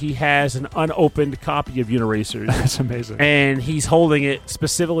told me he has an unopened copy of Uniracers. That's amazing. And he's holding it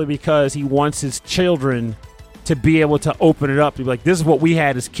specifically because he wants his children to be able to open it up. To be like, this is what we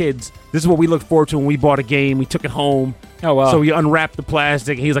had as kids. This is what we looked forward to when we bought a game. We took it home. Oh, wow. So we unwrapped the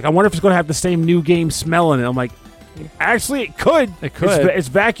plastic. And he's like, I wonder if it's going to have the same new game smell in it. I'm like, actually, it could. It could. It's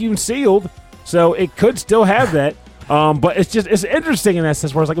vacuum sealed, so it could still have that. But it's interesting in that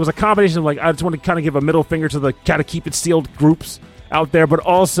sense where it was a combination of like, I just want to kind of give a middle finger to the kind of keep it sealed groups out there, but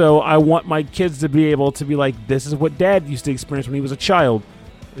also I want my kids to be able to be like, this is what Dad used to experience when he was a child.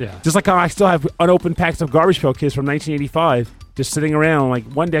 Yeah. Just like how I still have unopened packs of Garbage Pail Kids from 1985 just sitting around. Like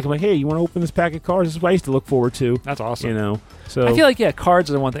one day I'm like, hey, you want to open this pack of cards? This is what I used to look forward to. That's awesome. So I feel like, cards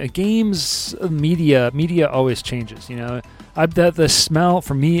are the one thing. Games, media always changes, the smell,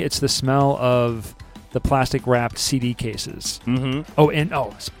 for me, it's the smell of the plastic wrapped CD cases.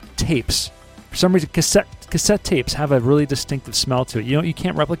 Mm-hmm. Tapes. For some reason, cassette tapes have a really distinctive smell to it. You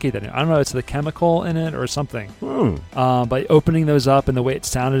can't replicate that. I don't know, it's the chemical in it or something. By opening those up and the way it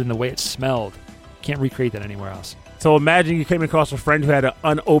sounded and the way it smelled, can't recreate that anywhere else. So imagine you came across a friend who had an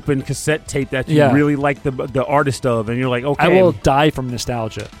unopened cassette tape that you really liked the artist of, and you're like, okay. I will die from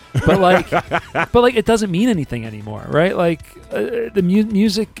nostalgia. But it doesn't mean anything anymore, right? Like the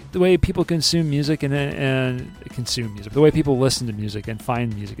music, the way people consume music and consume music, the way people listen to music and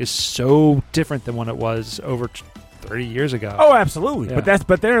find music is so different than when it was over 30 years ago. Oh, absolutely. Yeah.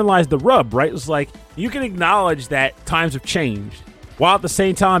 But therein lies the rub, right? It's like you can acknowledge that times have changed, while at the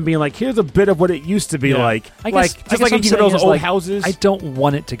same time being like, here's a bit of what it used to be like. I guess even those old houses. I don't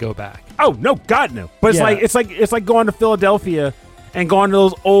want it to go back. Oh no, God no! But it's like going to Philadelphia and going to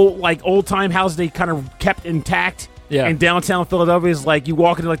those old time houses they kind of kept intact. Yeah. And downtown Philadelphia is like you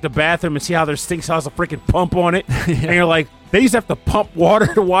walk into like the bathroom and see how their sink has a freaking pump on it, and you're like, they used to have to pump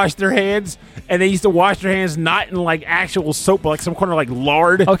water to wash their hands, and they used to wash their hands not in like actual soap, but like some kind of like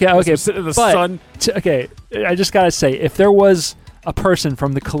lard. Okay. Sitting in the sun. I just gotta say, if there was a person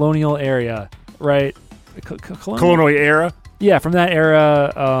from the colonial area, right? Colonial era? Yeah, from that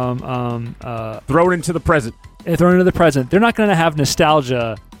era. Thrown into the present. Thrown into the present. They're not going to have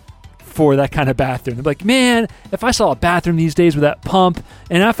nostalgia for that kind of bathroom. They're like, man, if I saw a bathroom these days with that pump,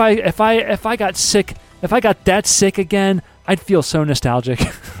 and if I got sick, if I got that sick again, I'd feel so nostalgic.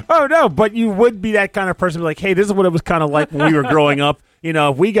 Oh, no, but you would be that kind of person like, hey, this is what it was kind of like when we were growing up.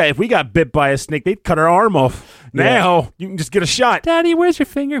 if we got bit by a snake, they'd cut our arm off. Now you can just get a shot. Daddy, where's your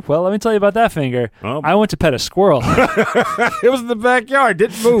finger? Well, let me tell you about that finger. I went to pet a squirrel. It was in the backyard.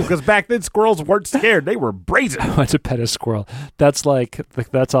 Didn't move because back then squirrels weren't scared. They were brazen. I went to pet a squirrel. That's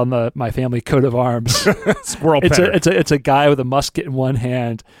that's on my family coat of arms. Squirrel petter. It's a guy with a musket in one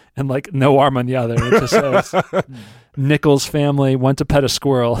hand and like no arm on the other. It just says Nichols family went to pet a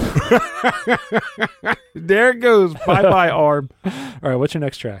squirrel. There it goes. Bye arm. All right, what's your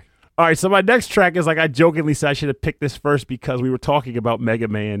next track? All right, so my next track is I jokingly said I should have picked this first because we were talking about Mega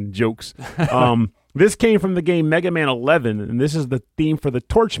Man jokes. This came from the game Mega Man 11, and this is the theme for the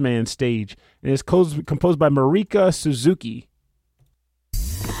Torchman stage. And it's composed by Marika Suzuki.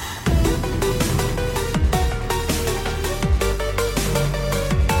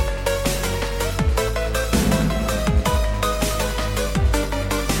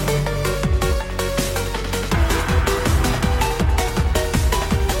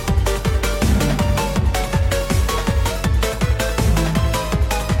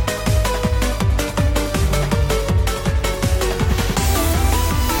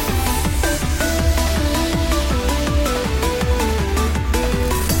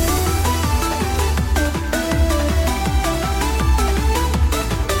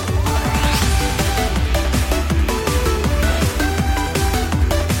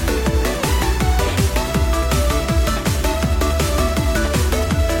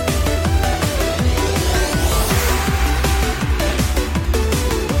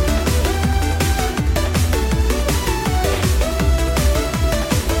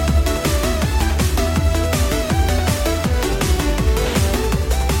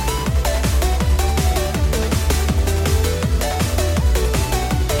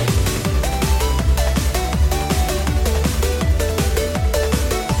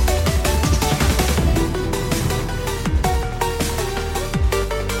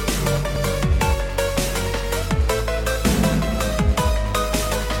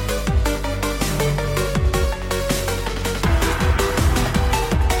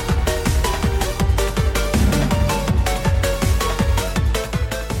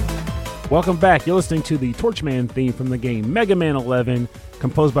 Welcome back. You're listening to the Torchman theme from the game Mega Man 11,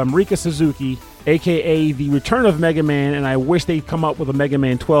 composed by Marika Suzuki, a.k.a. The Return of Mega Man, and I wish they'd come up with a Mega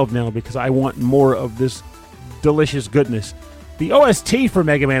Man 12 now because I want more of this delicious goodness. The OST for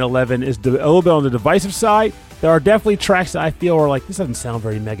Mega Man 11 is a little bit on the divisive side. There are definitely tracks that I feel are like, this doesn't sound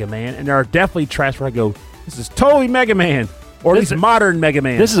very Mega Man, and there are definitely tracks where I go, this is totally Mega Man. Or at least modern Mega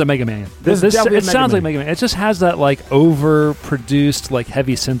Man. This is a Mega Man. It sounds like Mega Man. It just has that like overproduced, like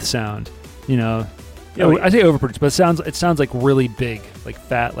heavy synth sound. I say overproduced, but it sounds like really big, like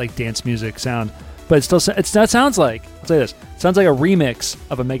fat, like dance music sound. But it sounds like, I'll say this, it sounds like a remix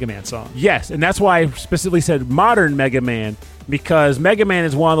of a Mega Man song. Yes, and that's why I specifically said modern Mega Man, because Mega Man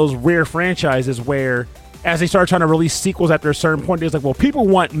is one of those rare franchises where, as they start trying to release sequels after a certain point, it's like, well, people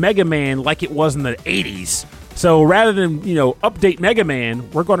want Mega Man like it was in the 80s. So rather than, update Mega Man,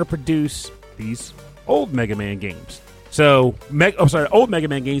 we're going to produce these old Mega Man games. So, old Mega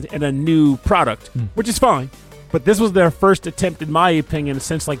Man games and a new product, which is fine. But this was their first attempt, in my opinion,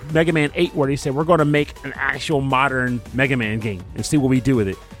 since like Mega Man 8, where they said, we're going to make an actual modern Mega Man game and see what we do with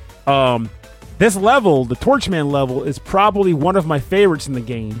it. This level, the Torchman level, is probably one of my favorites in the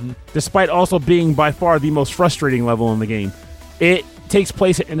game, despite also being by far the most frustrating level in the game. It takes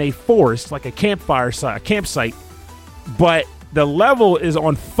place in a forest, like a campsite, but the level is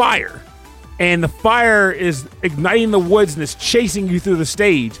on fire. And the fire is igniting the woods and is chasing you through the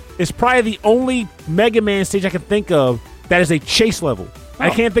stage. It's probably the only Mega Man stage I can think of that is a chase level. Oh.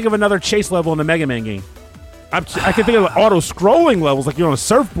 I can't think of another chase level in the Mega Man game. I can think of auto-scrolling levels, like you're on a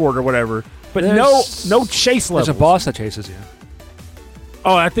surfboard or whatever, but no chase levels. There's a boss that chases you.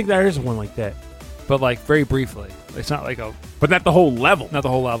 Oh, I think there is one like that. But like very briefly. It's not like But not the whole level. Not the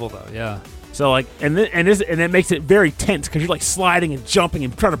whole level, though, yeah. So like, and it makes it very tense because you're like sliding and jumping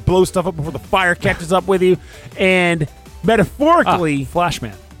and trying to blow stuff up before the fire catches up with you. And metaphorically,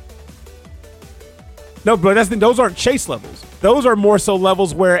 Flashman. No, but those aren't chase levels. Those are more so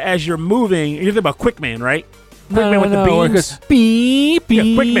levels where as you're moving, you're thinking about Quickman, right? Quickman with the beams. Beep, beep,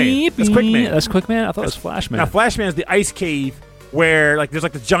 yeah, Quickman. That's Quickman. That's Quickman. I thought it was Flashman. Now Flashman is the ice cave where like there's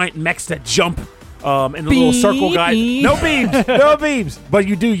like the giant mechs that jump. And the little circle guy. No beams. No beams. But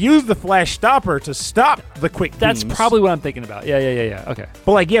you do use the flash stopper to stop the quick beams. That's probably what I'm thinking about. Yeah. Okay.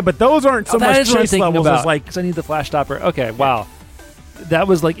 But those aren't so much chase levels as like... Because I need the flash stopper. Okay, wow. That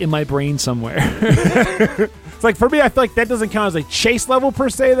was like in my brain somewhere. It's like, for me, I feel like that doesn't count as a chase level per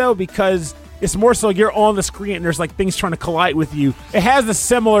se, though, because it's more so you're on the screen and there's like things trying to collide with you. It has a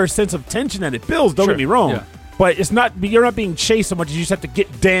similar sense of tension that it builds, don't get me wrong. Yeah. but you're not being chased so much as you just have to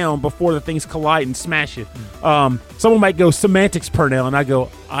get down before the things collide and smash it. Someone might go semantics, Pernell, and I go,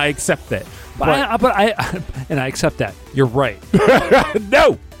 I accept that. But I accept that. You're right.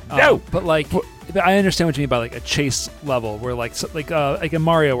 No. But like, I understand what you mean by like a chase level, where like in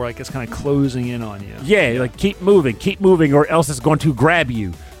Mario, where like it's kind of closing in on you. Yeah, like keep moving, or else it's going to grab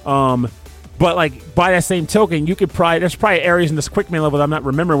you. But like by that same token, there's probably areas in this Quickman level that I'm not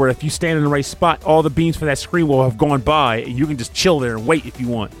remembering where if you stand in the right spot, all the beams for that screen will have gone by, and you can just chill there and wait if you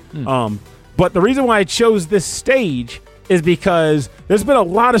want. But the reason why I chose this stage is because there's been a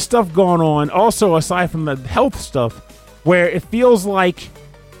lot of stuff going on, also aside from the health stuff, where it feels like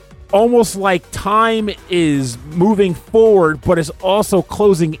almost like time is moving forward, but it's also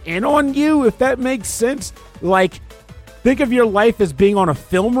closing in on you, if that makes sense. Like, think of your life as being on a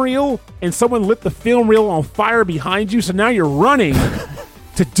film reel, and someone lit the film reel on fire behind you, so now you're running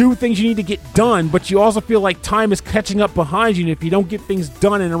to do things you need to get done, but you also feel like time is catching up behind you, and if you don't get things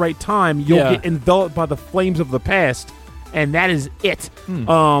done in the right time, you'll get enveloped by the flames of the past, and that is it.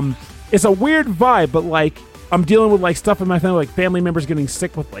 It's a weird vibe, but like, I'm dealing with like stuff in my family, like family members getting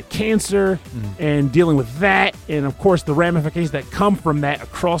sick with like cancer, and dealing with that, and of course the ramifications that come from that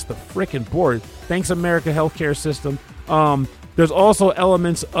across the frickin' board. Thanks, America healthcare system. There's also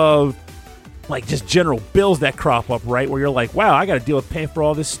elements of like just general bills that crop up, right? Where you're like, wow, I got to deal with paying for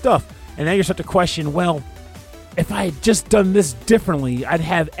all this stuff, and then you start to question, well, if I had just done this differently, I'd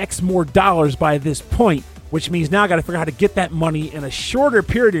have X more dollars by this point, which means now I got to figure out how to get that money in a shorter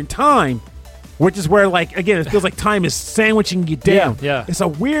period in time. Which is where, like, again, it feels like time is sandwiching you down. Yeah. It's a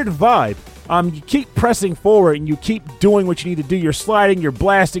weird vibe. You keep pressing forward and you keep doing what you need to do. You're sliding, you're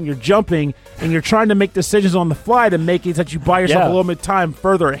blasting, you're jumping, and you're trying to make decisions on the fly to make it so that you buy yourself a little bit of time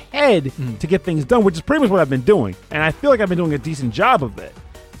further ahead to get things done, which is pretty much what I've been doing. And I feel like I've been doing a decent job of it.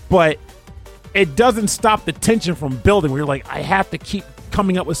 But it doesn't stop the tension from building, where you're like, I have to keep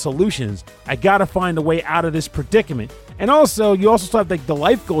coming up with solutions. I got to find a way out of this predicament. And also, you also still have like the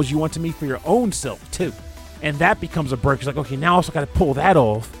life goals you want to meet for your own self too, and that becomes a burden. It's like, okay, now I also got to pull that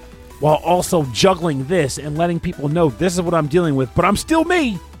off, while also juggling this and letting people know this is what I'm dealing with. But I'm still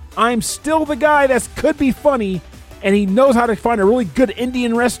me. I'm still the guy that could be funny, and he knows how to find a really good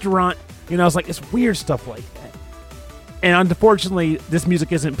Indian restaurant. You know, it's like it's weird stuff like that. And unfortunately, this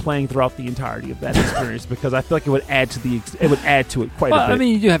music isn't playing throughout the entirety of that experience because I feel like it would add to it quite a bit. I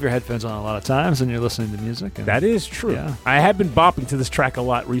mean, you do have your headphones on a lot of times, and you're listening to music. And that is true. Yeah. I have been bopping to this track a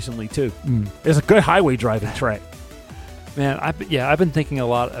lot recently too. It's a good highway driving track. Man, I've been thinking a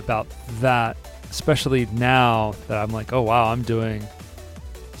lot about that, especially now that I'm like, oh wow, I'm doing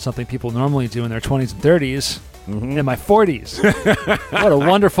something people normally do in their 20s and 30s in my 40s. What a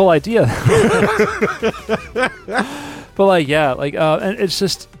wonderful idea! But like, and it's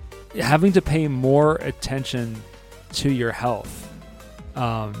just having to pay more attention to your health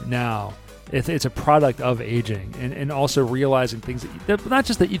now. It's a product of aging, and also realizing things that not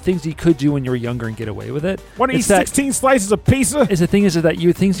just things you could do when you were younger and get away with it. What are you, 16 slices of pizza? Is the thing is that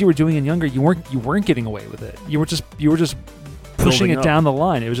things you were doing in younger, you weren't getting away with it. You were just pushing it down the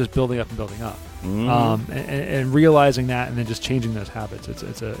line. It was just building up and building up, and realizing that, and then just changing those habits.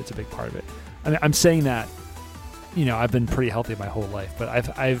 It's a big part of it. I mean, I'm saying that. You know, I've been pretty healthy my whole life, but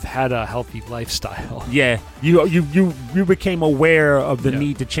I've had a healthy lifestyle. Yeah, you became aware of the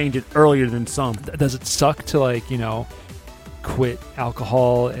need to change it earlier than some. Does it suck to quit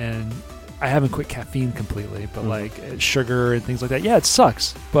alcohol? And I haven't quit caffeine completely, but like sugar and things like that. Yeah, it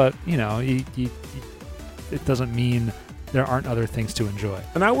sucks, but you know, it doesn't mean there aren't other things to enjoy.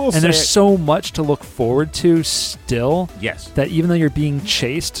 And I will say, there's so much to look forward to still. Yes, that even though you're being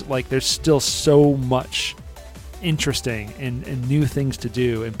chased, like there's still so much interesting and new things to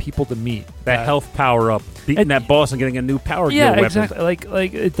do and people to meet. That health power up, beating that boss and getting a new power gear weapon. Exactly.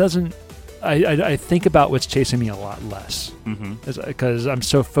 Like it doesn't. I think about what's chasing me a lot less because I'm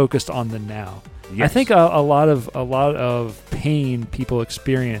so focused on the now. Yes. I think a lot of pain people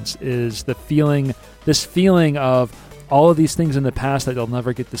experience is this feeling of all of these things in the past that they'll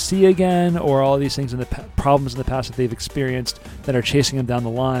never get to see again, or all of these things in the problems in the past that they've experienced that are chasing them down the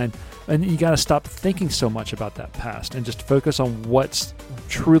line. And you got to stop thinking so much about that past and just focus on what's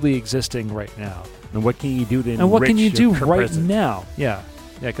truly existing right now. And what can you do to and what can you do right now? Yeah,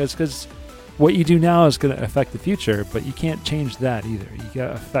 because what you do now is going to affect the future, but you can't change that either. You got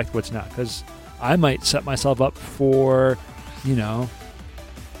to affect what's now. Because I might set myself up for,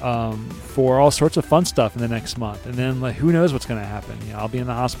 for all sorts of fun stuff in the next month, and then like who knows what's going to happen? I'll be in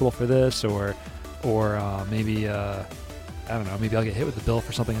the hospital for this, or maybe I don't know. Maybe I'll get hit with the bill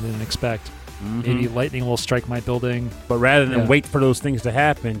for something I didn't expect. Maybe lightning will strike my building. But rather than wait for those things to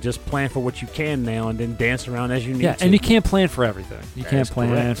happen, just plan for what you can now and then dance around as you need to. Yeah, and you can't plan for everything. You can't plan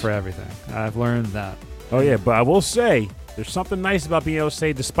correct. for everything. I've learned that. Oh, yeah, but I will say, there's something nice about being able to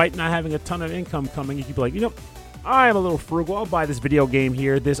say, despite not having a ton of income coming, you can be like, I am a little frugal. I'll buy this video game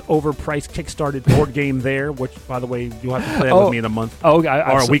here, this overpriced Kickstarted board game there, which, by the way, you'll have to play that with me in a month. Or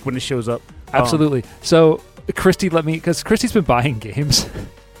a week when it shows up. Absolutely. So Christy let me, because Christy's been buying games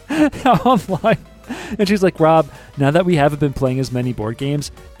online. And she's like, Rob, now that we haven't been playing as many board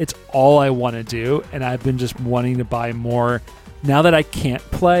games, it's all I want to do. And I've been just wanting to buy more. Now that I can't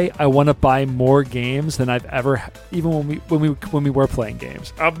play, I want to buy more games than I've ever, even when we were playing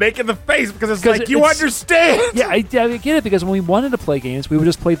games. I'm making the face because it's like, you understand. Yeah, I get it, because when we wanted to play games, we would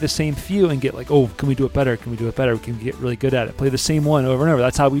just play the same few and get like, oh, can we do it better? Can we do it better? We can get really good at it. Play the same one over and over.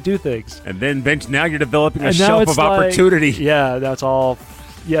 That's how we do things. And then, Bench, now you're developing a shelf of opportunity. Yeah, that's all.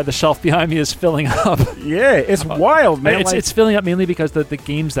 Yeah, the shelf behind me is filling up. Yeah, it's wild, man. It's filling up mainly because the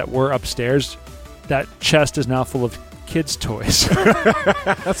games that were upstairs, that chest is now full of kids' toys.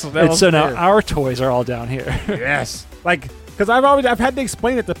 So now our toys are all down here. Yes. Because I've had to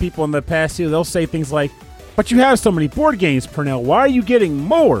explain it to people in the past too. They'll say things like, but you have so many board games, Pernell. Why are you getting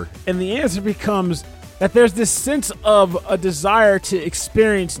more? And the answer becomes that there's this sense of a desire to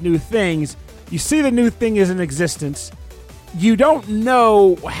experience new things. You see the new thing is in existence. You don't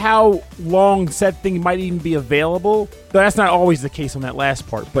know how long said thing might even be available. Though that's not always the case on that last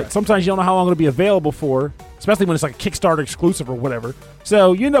part. But sometimes you don't know how long it'll be available for, especially when it's like a Kickstarter exclusive or whatever.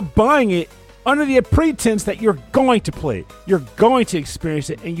 So you end up buying it under the pretense that you're going to play it. You're going to experience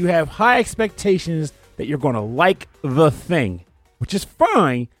it, and you have high expectations that you're going to like the thing, which is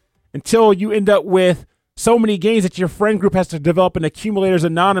fine until you end up with so many games that your friend group has to develop an Accumulators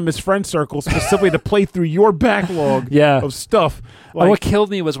Anonymous friend circle specifically to play through your backlog of stuff. What killed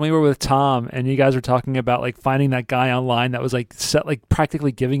me was when we were with Tom and you guys were talking about like finding that guy online that was like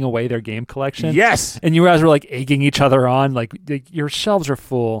practically giving away their game collection. Yes. And you guys were like egging each other on, like your shelves are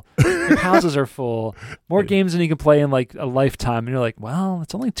full, your houses are full, more games than you can play in like a lifetime. And you're like, well,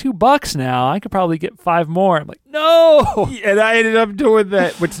 it's only $2 now. I could probably get 5 more. I'm like, no. And I ended up doing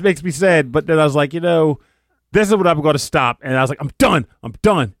that, which makes me sad. But then I was like, this is what I'm going to stop. And I was like, I'm done.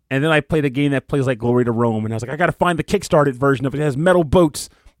 And then I played a game that plays like Glory to Rome. And I was like, I got to find the Kickstarted version of it. It has metal boats.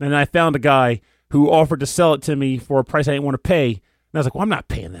 And I found a guy who offered to sell it to me for a price I didn't want to pay. And I was like, well, I'm not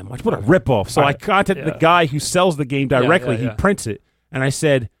paying that much. What a ripoff. So I contacted the guy who sells the game directly. He prints it. And I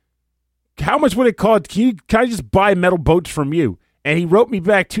said, how much would it cost? Can I just buy metal boats from you? And he wrote me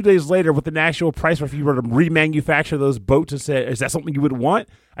back 2 days later with an actual price for if you were to remanufacture those boats and said, is that something you would want?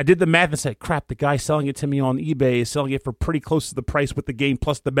 I did the math and said, crap, the guy selling it to me on eBay is selling it for pretty close to the price with the game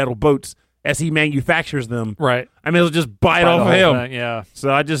plus the metal boats as he manufactures them. Right. I mean, it'll just buy it off of him. Thing, yeah.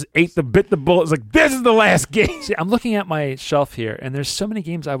 So I just bit the bullet. It's like, this is the last game. See, I'm looking at my shelf here, and there's so many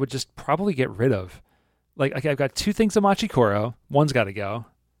games I would just probably get rid of. Like, okay, I've got 2 things of Machikoro. One's got to go.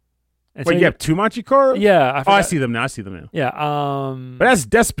 Wait, you have 2 Machikoro? Yeah. I see them now. Yeah. But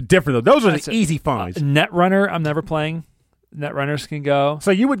that's different, though. Those are the easy finds. Netrunner, I'm never playing. Netrunners can go.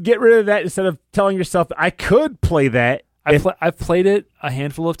 So you would get rid of that instead of telling yourself, I could play that. I've played it a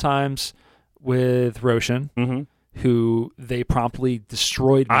handful of times with Roshan, who they promptly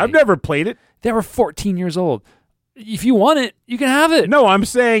destroyed me. I've never played it. They were 14 years old. If you want it, you can have it. No, I'm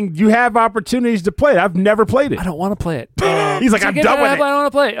saying you have opportunities to play it. I've never played it. I don't want to play it. He's like, I'm done with it. I don't want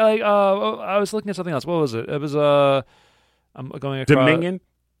to play it. I was looking at something else. What was it? It was I'm going across. Dominion?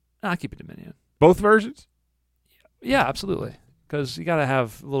 I'll keep it Dominion. Both versions? Yeah, absolutely. Because you got to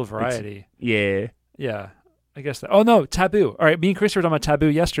have a little variety. Yeah. I guess that. Oh, no, Taboo. All right, me and Chris were talking about Taboo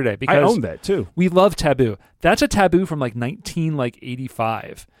yesterday. Because I own that, too. We love Taboo. That's a Taboo from like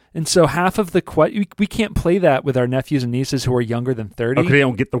 1985. And so half of the we can't play that with our nephews and nieces who are younger than 30. Okay, they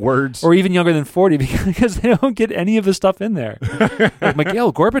don't get the words. Or even younger than 40 because they don't get any of the stuff in there. Like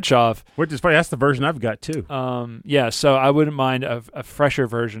Mikhail Gorbachev. Which is funny. That's the version I've got, too. Yeah, so I wouldn't mind a fresher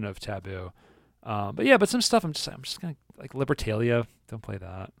version of Taboo. But some stuff I'm just going to, like Libertalia, don't play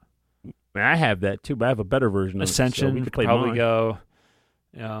that. I have that, too, but I have a better version Ascension, of it. So we could play probably mine. Go.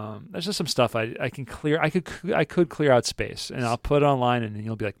 There's just some stuff I can clear. I could clear out space, and I'll put it online, and then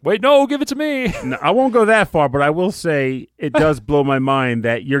you'll be like, "Wait, no, give it to me." No, I won't go that far, but I will say it does blow my mind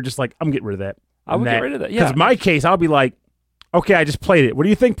that you're just like, I'm getting rid of that. I would get rid of that. Yeah, because in my case, I'll be like, okay, I just played it. What do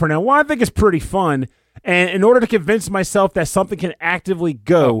you think, Pernell? Well, I think it's pretty fun. And in order to convince myself that something can actively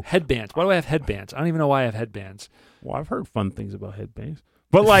go, headbands. Why do I have headbands? I don't even know why I have headbands. Well, I've heard fun things about headbands.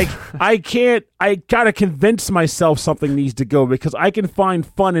 But like, I gotta convince myself something needs to go because I can find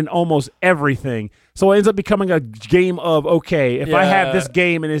fun in almost everything. So it ends up becoming a game of, okay, if I have this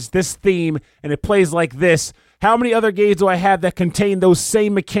game and it's this theme and it plays like this, how many other games do I have that contain those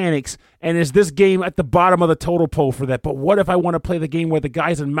same mechanics? And is this game at the bottom of the total poll for that? But what if I want to play the game where the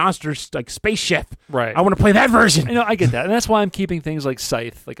guy's in monsters like Space Chef? Right. I want to play that version. I get that, and that's why I'm keeping things like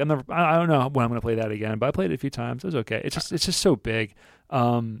Scythe. Like I don't know when I'm going to play that again, but I played it a few times. It was okay. It's just so big.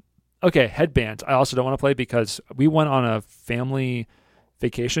 Okay, Headbands. I also don't want to play because we went on a family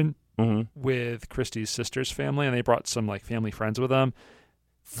vacation with Christy's sister's family, and they brought some like family friends with them.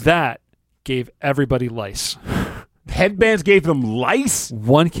 That gave everybody lice. Headbands gave them lice?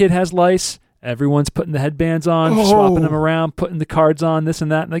 One kid has lice. Everyone's putting the headbands on, swapping them around, putting the cards on, this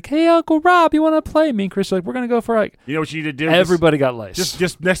and that. And like, hey, Uncle Rob, you want to play? Me and Chris are like, we're going to go for like... You know what you need to do? Everybody got lice.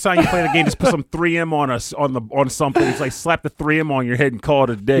 Just next time you play the game, just put some 3M on something. It's like slap the 3M on your head and call it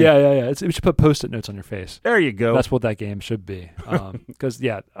a day. Yeah. We should put Post-it notes on your face. There you go. That's what that game should be. Because,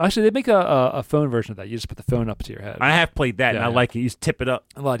 actually, they make a phone version of that. You just put the phone up to your head. I have played that, and I like it. You just tip it up.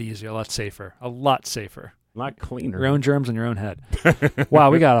 A lot easier, a lot safer. A lot cleaner. Your own germs on your own head. Wow,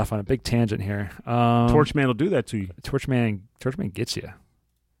 we got off on a big tangent here. Torchman will do that to you. Torchman gets you.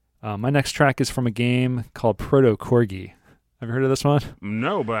 My next track is from a game called Proto Corgi. Have you heard of this one?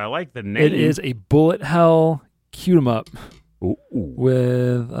 No, but I like the name. It is a bullet hell cute 'em up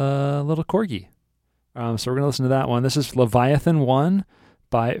with a little corgi. So we're going to listen to that one. This is Leviathan 1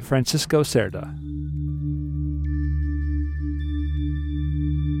 by Francisco Cerda.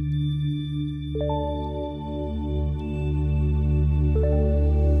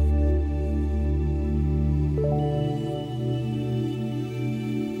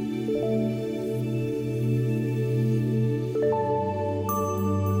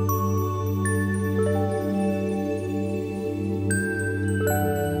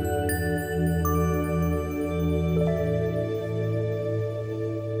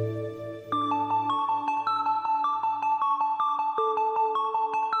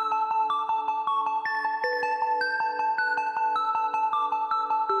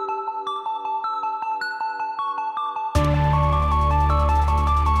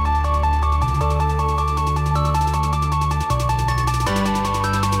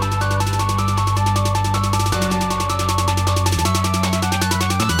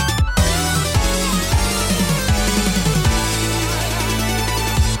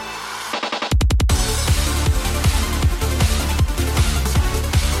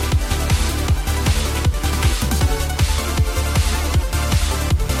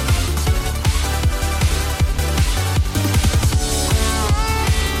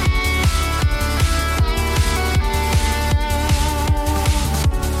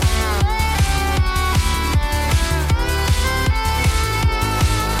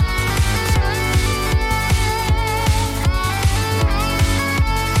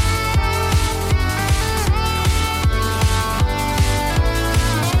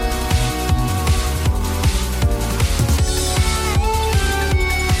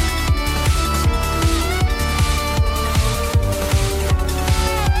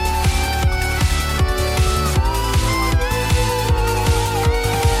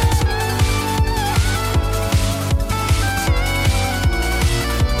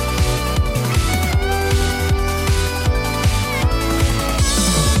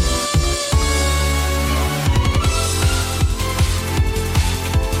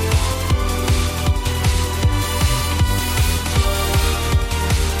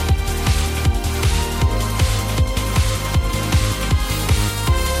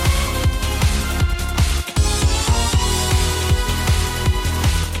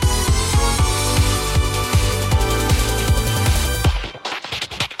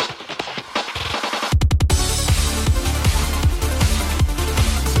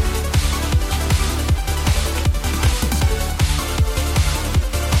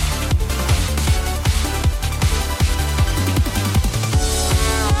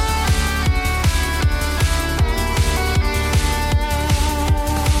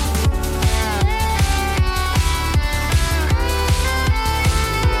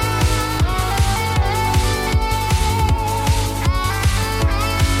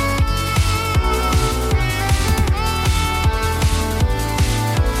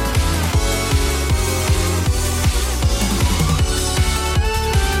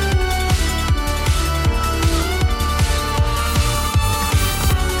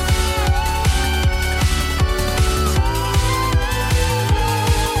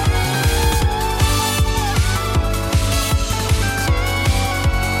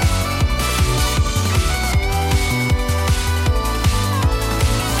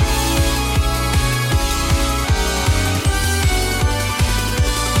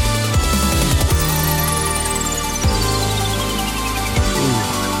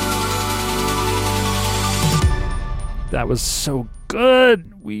 That was so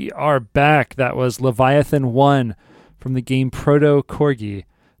good. We are back. That was Leviathan 1 from the game Proto Corgi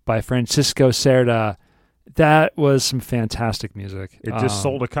by Francisco Cerda. That was some fantastic music. It just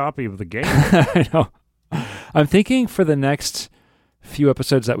sold a copy of the game. I know. I'm thinking for the next few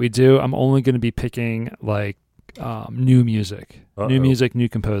episodes that we do, I'm only going to be picking like new music. Uh-oh. New music, new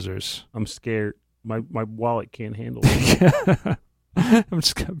composers. I'm scared. My wallet can't handle it. I'm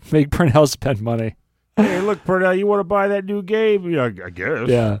just going to make Purnell spend money. Hey, look, Purnell, you want to buy that new game? Yeah, I guess.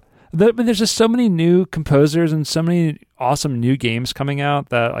 Yeah. But there's just so many new composers and so many awesome new games coming out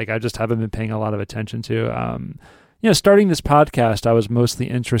that like I just haven't been paying a lot of attention to. Starting this podcast, I was mostly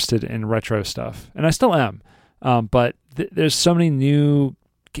interested in retro stuff, and I still am. But there's so many new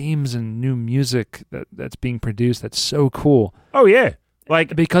games and new music that's being produced that's so cool. Oh yeah,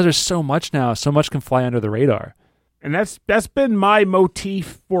 like because there's so much now, so much can fly under the radar. And that's been my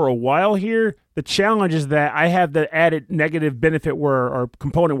motif for a while here. The challenge is that I have the added negative benefit or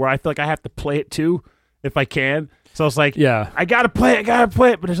component where I feel like I have to play it too if I can. So it's like, yeah, I gotta play it,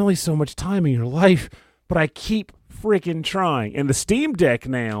 but there's only so much time in your life. But I keep freaking trying. And the Steam Deck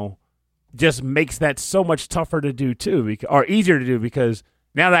now just makes that so much tougher to do too, or easier to do, because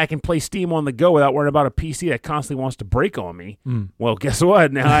now that I can play Steam on the go without worrying about a PC that constantly wants to break on me, well, guess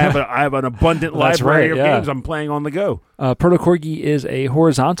what? Now I have an abundant library of games I'm playing on the go. Proto Corgi is a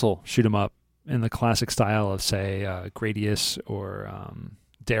horizontal shoot 'em up in the classic style of, say, Gradius or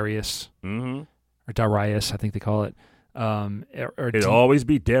Darius or Darius, I think they call it. It'd always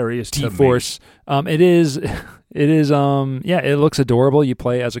be Darius. D-Force. It is. It looks adorable. You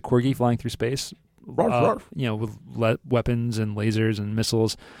play as a Corgi flying through space. With weapons and lasers and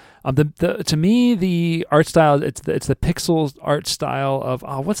missiles. To me, the art style, it's the pixel art style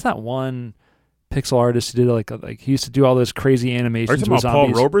of what's that one pixel artist who did like he used to do all those crazy animations with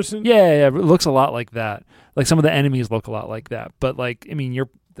zombies. Paul Roberson? Yeah, it looks a lot like that. Like some of the enemies look a lot like that. But like, I mean, you're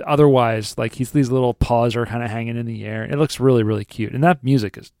otherwise like these little paws are kind of hanging in the air. It looks really, really cute, and that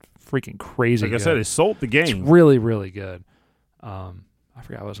music is freaking crazy. Like I said, it sold the game. It's really, really good. I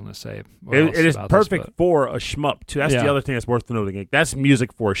forgot what I was going to say. It is perfect for a shmup too. That's the other thing that's worth noting. That's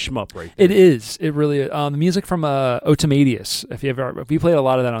music for a shmup, right there. It is. It really. The music from Automatius. If you played a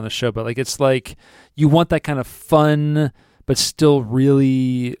lot of that on the show, but like it's like you want that kind of fun, but still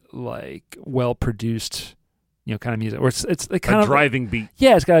really like well produced, kind of music. Or it's like kind of driving beat.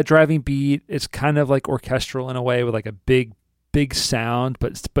 Yeah, it's got a driving beat. It's kind of like orchestral in a way with like a big sound,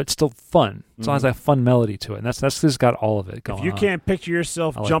 but still fun. As long as that fun melody to it. And that's just got all of it going on. If you can't picture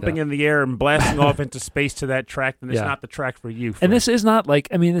yourself jumping in the air and blasting off into space to that track, then it's not the track for you. And this is not like,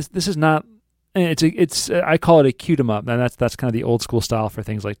 I mean, this is not. It's I call it a cute 'em up, and that's kind of the old school style for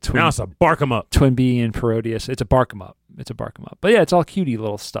things like now it's a bark 'em up, Twin Bee and Parodius. It's a bark 'em up. But yeah, it's all cutie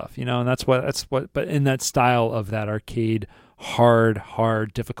little stuff, and that's what. But in that style of that arcade, hard,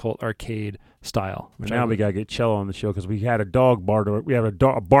 difficult arcade style. Now we gotta get Cello on the show because we had a dog bark. We have a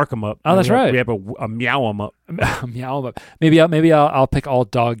bark 'em up. Oh, that's right. We have a meow 'em up. Meow 'em up. Maybe I'll pick all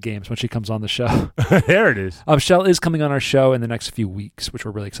dog games when she comes on the show. There it is. Shell is coming on our show in the next few weeks, which we're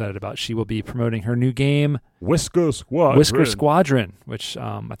really excited about. She will be promoting her new game, Whisker Squadron, which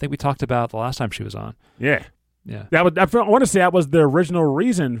I think we talked about the last time she was on. Yeah. Yeah, I want to say that was the original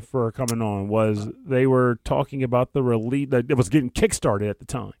reason for her coming on. Was they were talking about the release that it was getting kickstarted at the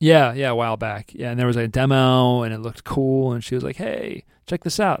time. Yeah, a while back. Yeah, and there was a demo, and it looked cool. And she was like, "Hey, check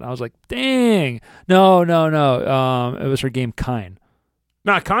this out." And I was like, "Dang, no." It was her game Kine.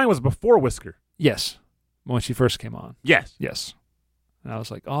 No, Kine was before Whisker. Yes, when she first came on. Yes. And I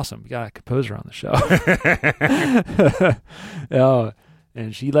was like, "Awesome, we got a composer on the show." Oh.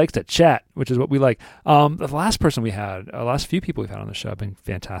 And she likes to chat, which is what we like. The last few people we've had on the show have been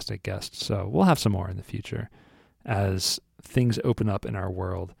fantastic guests. So we'll have some more in the future as things open up in our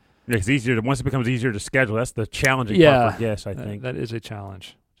world. Yeah, it's easier once it becomes easier to schedule. That's the challenging part for guests, I think. That is a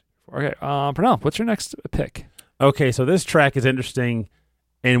challenge. Okay, Pernell, what's your next pick? Okay, so this track is interesting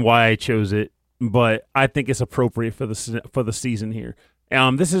and why I chose it, but I think it's appropriate for the season here.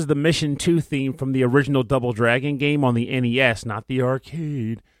 This is the Mission 2 theme from the original Double Dragon game on the NES, not the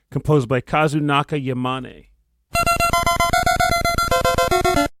arcade, composed by Kazunaka Yamane.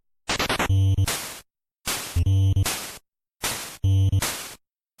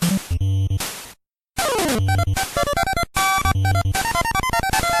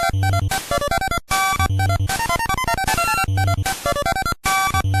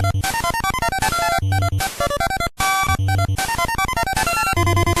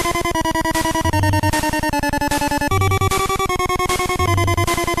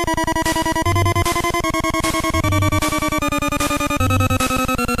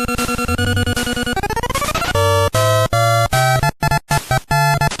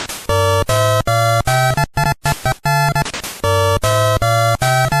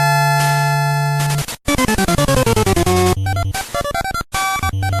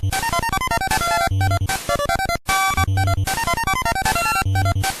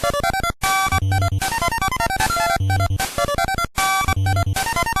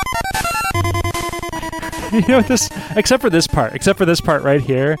 You know this, except for this part right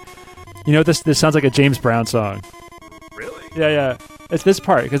here. You know this sounds like a James Brown song. Really? Yeah. It's this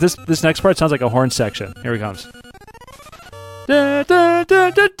part because this next part sounds like a horn section. Here he comes. Come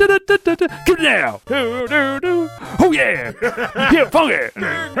now. Oh yeah. Yeah, funky.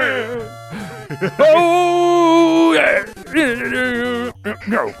 Oh yeah.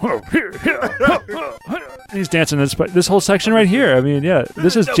 He's dancing this whole section right here. I mean, yeah,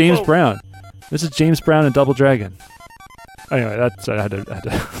 this is James Brown. This is James Brown and Double Dragon. Anyway, that's I had to.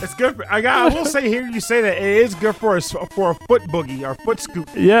 It's good. I will say here, you say that it is good for a foot boogie or foot scoop.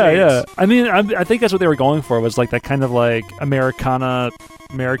 Yeah, dance. yeah. I mean, I think that's what they were going for, was like that kind of like American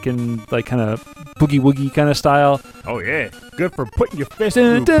like kind of boogie woogie kind of style. Oh yeah, good for putting your fist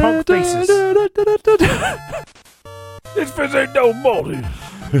through punk faces. This fist ain't no moldy.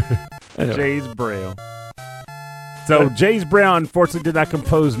 James Brown. So James Brown unfortunately did not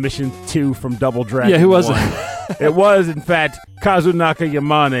compose Mission 2 from Double Dragon. Yeah, who was it? It was, in fact, Kazunaka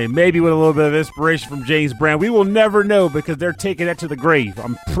Yamane, maybe with a little bit of inspiration from James Brown. We will never know because they're taking that to the grave.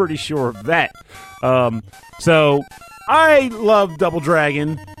 I'm pretty sure of that. So I love Double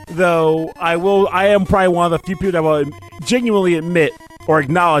Dragon, though I am probably one of the few people that will genuinely admit or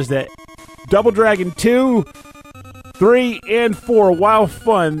acknowledge that Double Dragon 2, 3, and 4, while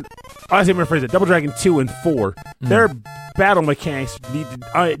fun, I say I'm going to phrase it, Double Dragon 2 and 4, their battle mechanics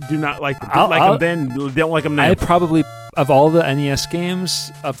I do not like them. Them then, don't like them now. I probably, of all the NES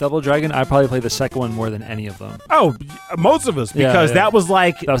games of Double Dragon, I probably played the second one more than any of them. Oh, most of us, because that was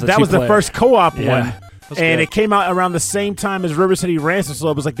the first co-op one. And it came out around the same time as River City Ransom, so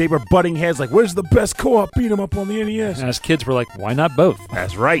it was like they were butting heads like, where's the best co-op beat 'em up on the NES? And as kids, we're like, why not both?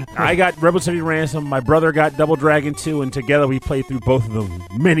 That's right. I got River City Ransom, my brother got Double Dragon 2, and together we played through both of them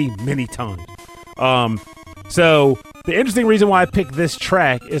many, many times. So the interesting reason why I picked this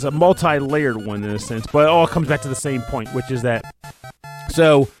track is a multi-layered one in a sense, but it all comes back to the same point, which is that,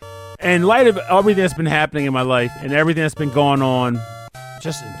 so in light of everything that's been happening in my life and everything that's been going on,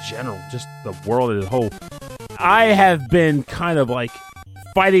 just in general, just the world as a whole, I have been kind of like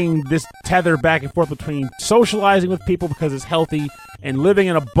fighting this tether back and forth between socializing with people because it's healthy and living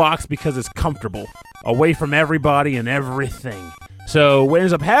in a box because it's comfortable, away from everybody and everything. So what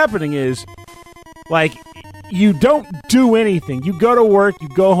ends up happening is, like, you don't do anything. You go to work, you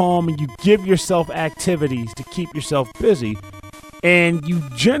go home, and you give yourself activities to keep yourself busy. And you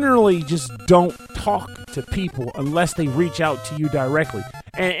generally just don't talk to people unless they reach out to you directly.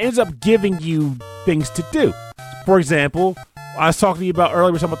 And it ends up giving you things to do. For example, I was talking to you about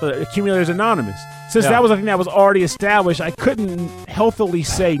earlier, we were talking about the Accumulators Anonymous. Since that was a thing that was already established, I couldn't healthily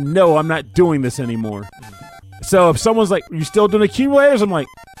say, no, I'm not doing this anymore. So if someone's like, you still doing Accumulators? I'm like,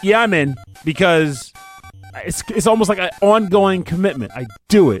 yeah, I'm in. Because it's almost like an ongoing commitment. I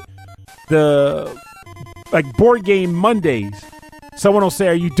do it. Like Board Game Mondays, someone will say,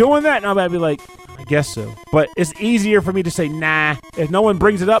 are you doing that? And I'll be like, I guess so. But it's easier for me to say, nah. If no one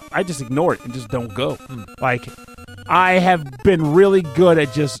brings it up, I just ignore it and just don't go. Like, I have been really good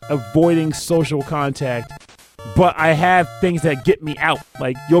at just avoiding social contact, but I have things that get me out.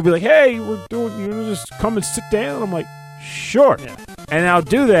 Like, you'll be like, hey, just come and sit down. I'm like, sure. Yeah. And I'll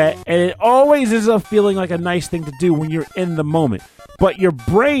do that, and it always ends up feeling like a nice thing to do when you're in the moment. But your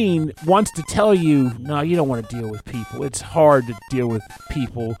brain wants to tell you, no, you don't want to deal with people. It's hard to deal with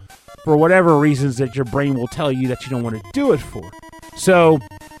people for whatever reasons that your brain will tell you that you don't want to do it for. So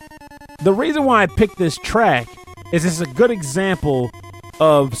the reason why I picked this track is it's a good example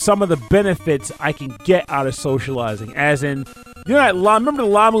of some of the benefits I can get out of socializing. As in, you know, remember the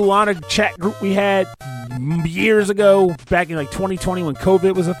La Mulana chat group we had years ago, back in like 2020 when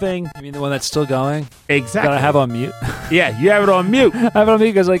COVID was a thing? You mean the one that's still going? Exactly. That I have on mute? Yeah, you have it on mute. I have it on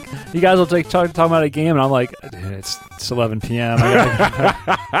mute because, like, you guys will talk about a game, and I'm like, dude, it's 11 p.m.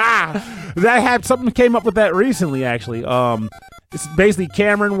 Something came up with that recently, actually. It's basically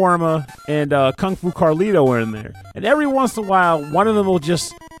Cameron Worma and Kung Fu Carlito were in there. And every once in a while, one of them will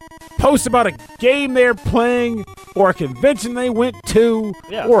just post about a game they're playing or a convention they went to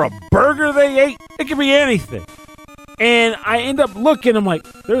or a burger they ate. It could be anything. And I end up looking, I'm like,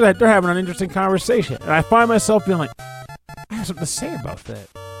 they're having an interesting conversation. And I find myself being like, I have something to say about that.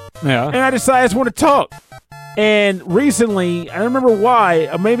 Yeah. And I decided I just want to talk. And recently, I don't remember why,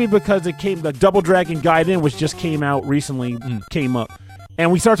 maybe because the Double Dragon Gaiden, which just came out recently, came up.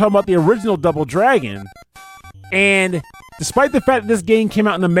 And we started talking about the original Double Dragon. And despite the fact that this game came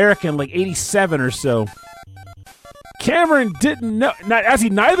out in America in like 87 or so, Cameron didn't know,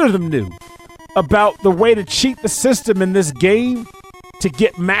 neither of them knew about the way to cheat the system in this game to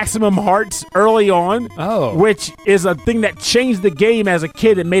get maximum hearts early on, which is a thing that changed the game as a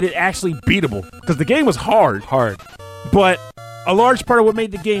kid and made it actually beatable. Because the game was hard. But a large part of what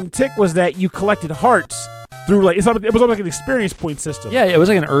made the game tick was that you collected hearts through it was almost like an experience point system. Yeah, it was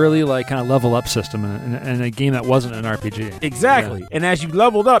like an early kind of level up system in a game that wasn't an RPG. Exactly. Yeah. And as you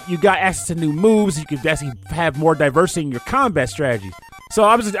leveled up, you got access to new moves. You could actually have more diversity in your combat strategy. So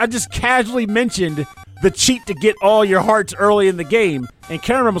I just casually mentioned the cheat to get all your hearts early in the game, and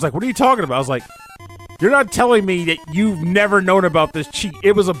Karen was like, "What are you talking about?" I was like, "You're not telling me that you've never known about this cheat.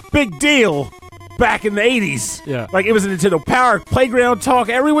 It was a big deal back in the 80s. Yeah. Like, it was a Nintendo Power Playground talk.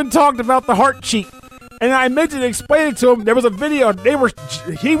 Everyone talked about the heart cheat. And I mentioned explaining to him. There was a video.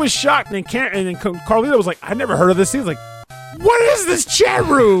 He was shocked, and Carlito was like, "I never heard of this." He was like, "What is this chat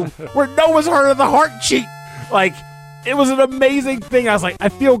room where no one's heard of the heart cheat?" Like, it was an amazing thing. I was like, I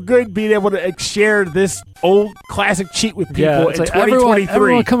feel good being able to share this old classic cheat with people in 2023.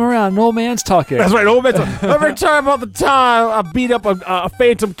 Everyone come around. An old man's talking. That's right, old man's talking. Every time about the time I beat up a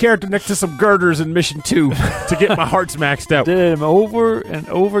phantom character next to some girders in Mission 2 to get my hearts maxed out. Did him over and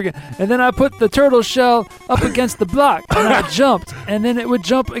over again. And then I put the turtle shell up against the block, and I jumped, and then it would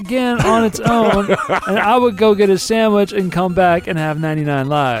jump again on its own, and I would go get a sandwich and come back and have 99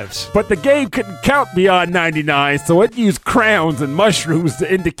 lives. But the game couldn't count beyond 99, so it used crowns and mushrooms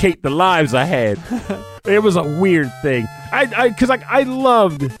to indicate the lives I had. It was a weird thing. Because I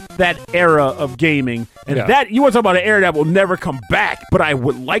loved that era of gaming, and that you want to talk about an era that will never come back, but I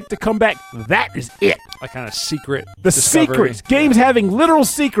would like to come back. That is it. A kind of secret. The discovery. Secrets. Games having literal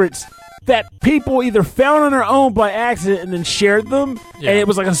secrets that people either found on their own by accident and then shared them, and it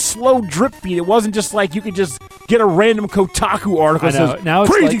was like a slow drip feed. It wasn't just like you could just get a random Kotaku article that says, now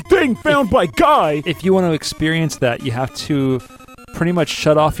crazy thing found by guy. If you want to experience that, you have to pretty much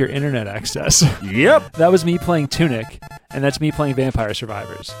shut off your internet access. Yep. That was me playing Tunic, and that's me playing Vampire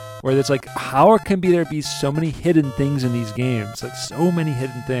Survivors, where it's like, how can there be so many hidden things in these games? Like, so many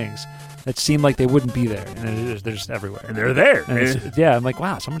hidden things that seem like they wouldn't be there, and they're just everywhere. And they're there. And I'm like,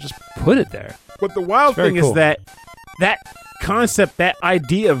 wow, someone just put it there. But the wild thing is that concept, that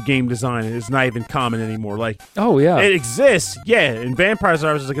idea of game design is not even common anymore. Like, it exists, and Vampire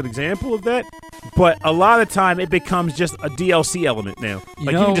Survivors is a good example of that. But a lot of time, it becomes just a DLC element now.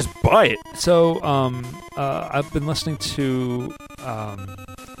 You can just buy it. So, I've been listening to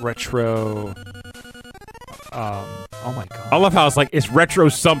retro. Oh my god! I love how it's retro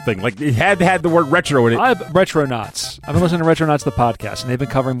something. Like, it had to have the word retro in it. Retronauts. I've been listening to Retronauts, the podcast, and they've been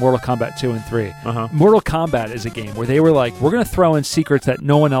covering Mortal Kombat 2 and 3. Mortal Kombat is a game where they were like, we're going to throw in secrets that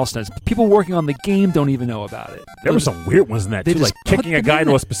no one else knows. People working on the game don't even know about it. There were some weird ones in that, too, like kicking a guy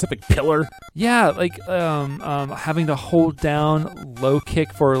into a specific pillar. Yeah, like having to hold down low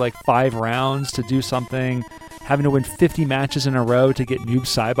kick for like 5 rounds to do something, having to win 50 matches in a row to get Noob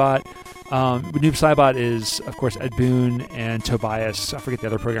Saibot. Noob Saibot is, of course, Ed Boon and Tobias. I forget the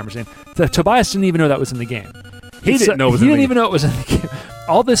other programmer's name. Tobias didn't even know that was in the game. He didn't know it was in the game. He didn't even know it was in the game.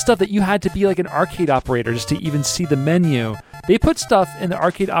 All this stuff that you had to be like an arcade operator just to even see the menu. They put stuff in the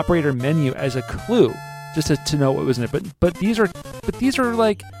arcade operator menu as a clue just to know what was in it. But these are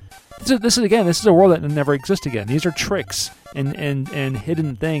like, this is a world that never exists again. These are tricks and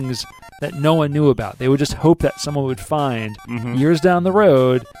hidden things that no one knew about. They would just hope that someone would find years down the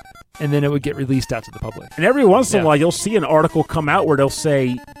road, and then it would get released out to the public. And every once in a while, you'll see an article come out where they'll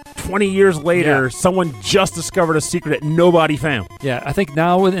say, 20 years later, someone just discovered a secret that nobody found. Yeah, I think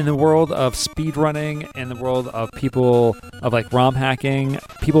now in the world of speedrunning and the world of people, of like ROM hacking,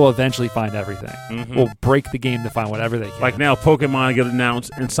 people will eventually find everything. Will break the game to find whatever they can. Like now, Pokemon get announced,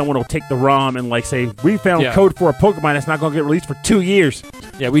 and someone will take the ROM and like say, we found code for a Pokemon that's not going to get released for 2 years.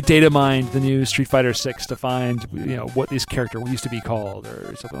 Yeah, we data mined the new Street Fighter 6 to find what this character used to be called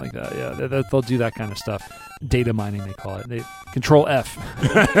or something like that. Yeah, they'll do that kind of stuff. Data mining, they call it. Control F.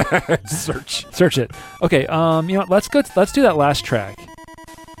 Search it. Okay. Let's do that last track.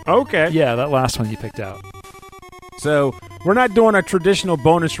 Okay. Yeah, that last one you picked out. So we're not doing a traditional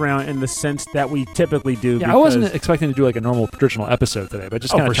bonus round in the sense that we typically do. Yeah, I wasn't expecting to do like a normal traditional episode today, but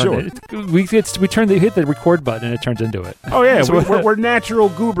just kind of we hit the record button and it turns into it. Oh yeah, so we're natural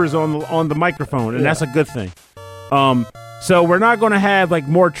goobers on the microphone, and that's a good thing. So we're not going to have like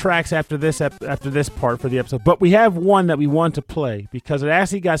more tracks after this part for the episode, but we have one that we want to play because it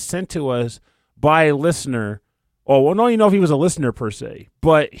actually got sent to us by a listener. Oh, well, I don't even know if he was a listener per se,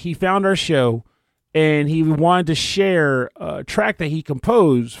 but he found our show and he wanted to share a track that he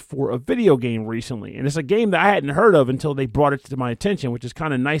composed for a video game recently. And it's a game that I hadn't heard of until they brought it to my attention, which is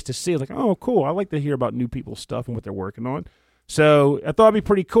kind of nice to see. It's like, oh, cool. I like to hear about new people's stuff and what they're working on. So I thought it'd be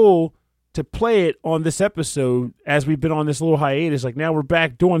pretty cool to play it on this episode as we've been on this little hiatus. Like, now we're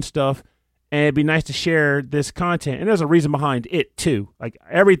back doing stuff, and it'd be nice to share this content. And there's a reason behind it, too. Like,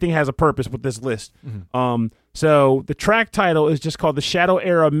 everything has a purpose with this list. Mm-hmm. So the track title is just called the Shadow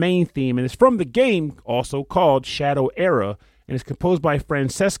Era main theme, and it's from the game also called Shadow Era, and it's composed by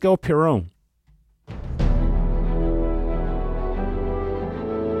Francesco Perrone.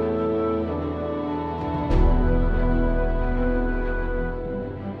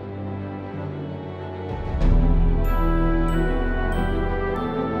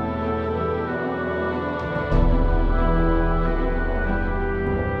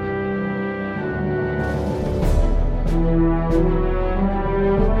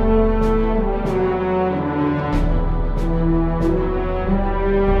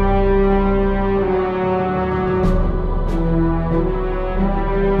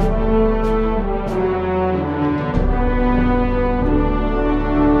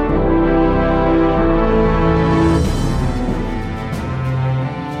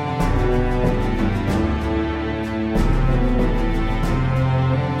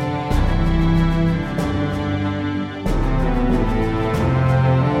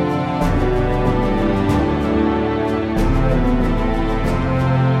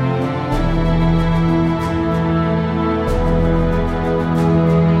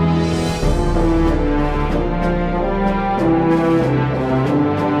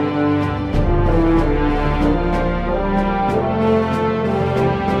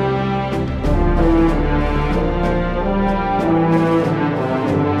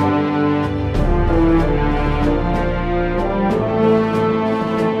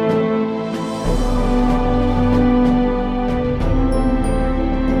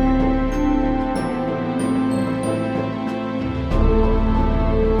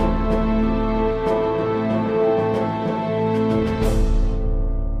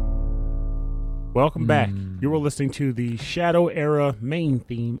 Welcome back. You were listening to the Shadow Era main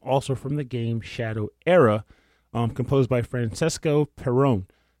theme, also from the game Shadow Era, composed by Francesco Perrone.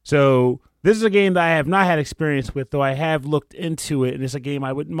 So this is a game that I have not had experience with, though I have looked into it, and it's a game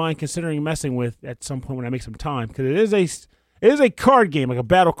I wouldn't mind considering messing with at some point when I make some time, because it is a card game, like a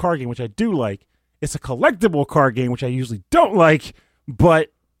battle card game, which I do like. It's a collectible card game, which I usually don't like,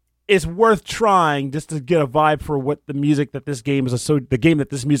 but it's worth trying just to get a vibe for what the music that this game is the game that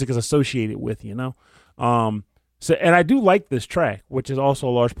this music is associated with, you know. And I do like this track, which is also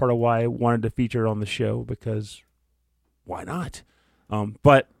a large part of why I wanted to feature it on the show, because why not?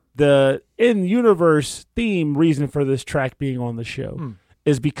 But the in-universe theme reason for this track being on the show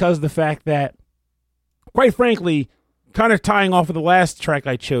is because of the fact that, quite frankly, kind of tying off of the last track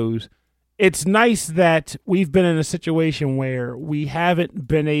I chose, it's nice that we've been in a situation where we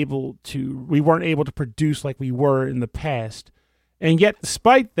weren't able to produce like we were in the past. And yet,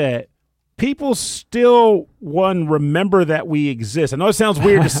 despite that, people still, remember that we exist. I know it sounds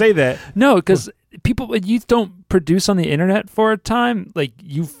weird to say that. No, because you don't produce on the internet for a time, like,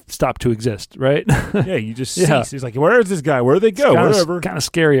 you've stopped to exist, right? Yeah, you just cease. It's like, where is this guy? Where did they go? Whatever. Kind of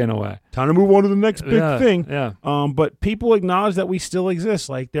scary in a way. Time to move on to the next big thing. Yeah. But people acknowledge that we still exist.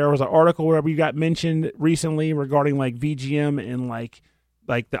 Like, there was an article where we got mentioned recently regarding like VGM and like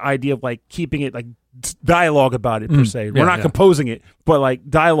the idea of like keeping it like dialogue about it per se. We're not composing it, but like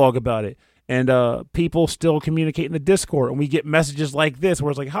dialogue about it. And people still communicate in the Discord, and we get messages like this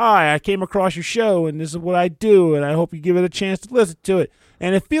where it's like, hi, I came across your show, and this is what I do, and I hope you give it a chance to listen to it.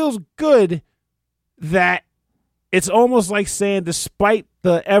 And it feels good that it's almost like saying, despite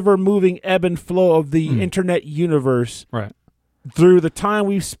the ever-moving ebb and flow of the internet universe, right, through the time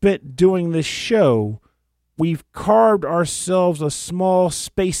we've spent doing this show, we've carved ourselves a small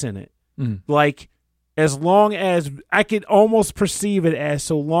space in it. Like, as long as I could almost perceive it as,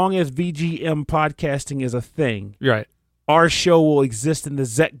 so long as VGM podcasting is a thing, right, our show will exist in the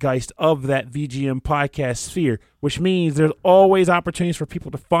zeitgeist of that VGM podcast sphere, which means there's always opportunities for people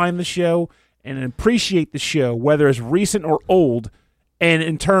to find the show and appreciate the show, whether it's recent or old. And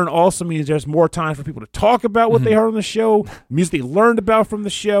in turn also means there's more time for people to talk about what they heard on the show, music they learned about from the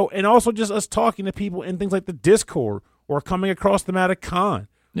show, and also just us talking to people in things like the Discord or coming across them at a con.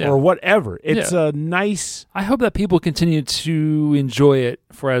 Yeah. Or whatever. It's a nice... I hope that people continue to enjoy it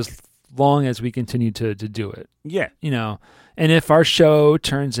for as long as we continue to do it. Yeah. You know, and if our show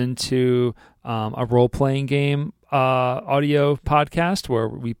turns into a role-playing game audio podcast where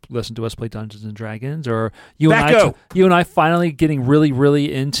we listen to us play Dungeons and Dragons, or you and I finally getting really,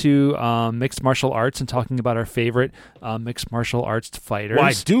 really into mixed martial arts and talking about our favorite mixed martial arts fighters. Well,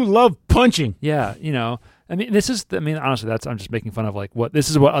 I do love punching. Yeah, you know, I mean, honestly, I'm just making fun of like this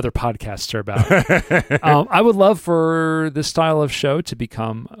is what other podcasts are about. I would love for this style of show to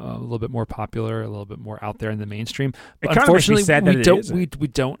become a little bit more popular, a little bit more out there in the mainstream. But unfortunately, we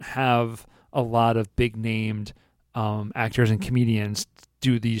don't have a lot of big named actors and comedians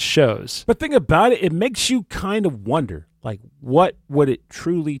do these shows. But think about it, it makes you kind of wonder, like, what would it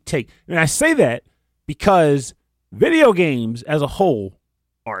truly take? And I say that because video games as a whole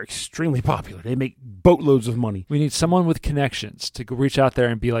are extremely popular. They make boatloads of money. We need someone with connections to reach out there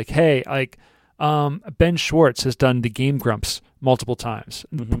and be like, hey, like Ben Schwartz has done the Game Grumps multiple times.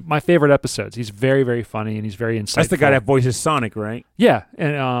 Mm-hmm. My favorite episodes. He's very, very funny and he's very insightful. That's the guy that voices Sonic, right? Yeah,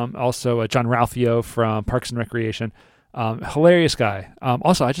 and also John Ralphio from Parks and Recreation. Hilarious guy.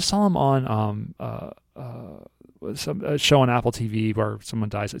 Also, I just saw him on some show on Apple TV where someone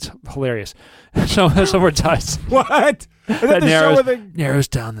dies. It's hilarious. Someone dies. What? That narrows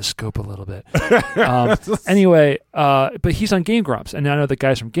down the scope a little bit. Anyway, but he's on Game Grumps, and I know the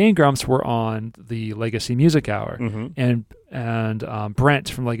guys from Game Grumps were on the Legacy Music Hour, and Brent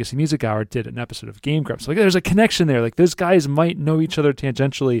from Legacy Music Hour did an episode of Game Grumps. Like, there's a connection there. Like, those guys might know each other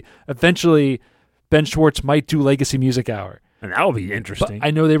tangentially. Eventually, Ben Schwartz might do Legacy Music Hour. And that'll be interesting. But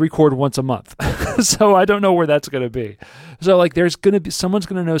I know they record once a month, so I don't know where that's going to be. So, like, there's going to be someone's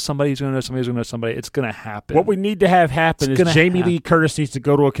going to know somebody who's going to know somebody who's going to know somebody. It's going to happen. What we need to have happen is Jamie Lee Curtis needs to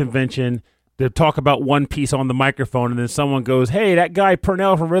go to a convention to talk about One Piece on the microphone, and then someone goes, "Hey, that guy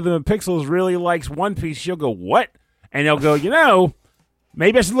Purnell from Rhythm and Pixels really likes One Piece." She'll go, "What?" And they'll go,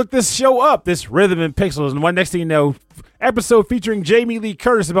 maybe I should look this show up, this Rhythm and Pixels. And one next thing you know, episode featuring Jamie Lee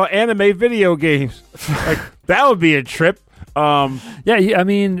Curtis about anime video games. Like, that would be a trip. I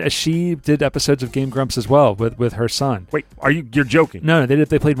mean, she did episodes of Game Grumps as well with her son. Wait, you're joking? No, they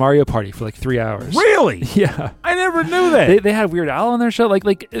played Mario Party for like 3 hours. Really? Yeah. I never knew that. They had Weird Al on their show.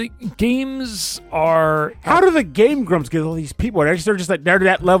 Like games are. How do the Game Grumps get all these people? They're just like they're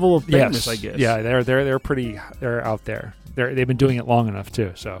that level of famous, I guess. Yeah, they're out there. They've been doing it long enough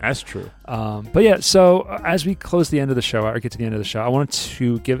too. So that's true. But yeah, so as we close the end of the show, or get to the end of the show, I wanted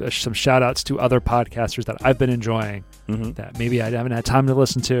to give some shout outs to other podcasters that I've been enjoying that maybe I haven't had time to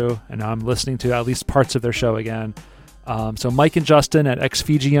listen to, and now I'm listening to at least parts of their show again. So Mike and Justin at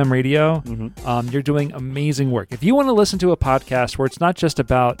XVGM Radio, you're doing amazing work. If you want to listen to a podcast where it's not just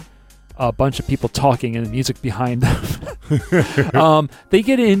about a bunch of people talking and the music behind them. They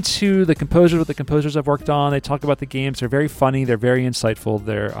get into the composers, what the composers have worked on. They talk about the games. They're very funny. They're very insightful.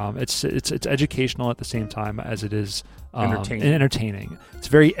 They're it's educational at the same time as it is entertaining. It's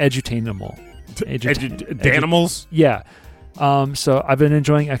very edutainable. Animals? Yeah. So I've been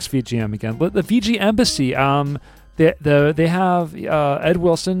enjoying XVGM again. But the VG Embassy, they have Ed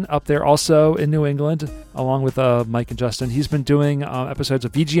Wilson up there also in New England, along with Mike and Justin. He's been doing episodes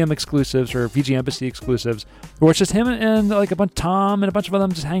of VGM exclusives or VG Embassy exclusives, where it's just him and like Tom and a bunch of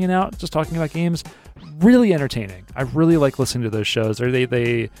them just hanging out, just talking about games. Really entertaining. I really like listening to those shows.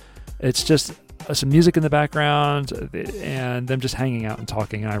 It's just some music in the background and them just hanging out and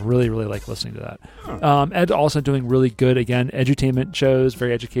talking, and I really, really like listening to that. Ed also doing really good, again, edutainment shows,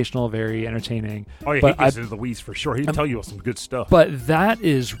 very educational, very entertaining. Oh yeah, he gets Louise for sure. He'll tell you some good stuff. But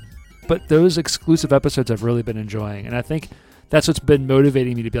those exclusive episodes I've really been enjoying, and I think that's what's been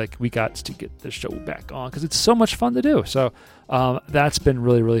motivating me to be like, we got to get the show back on because it's so much fun to do. So that's been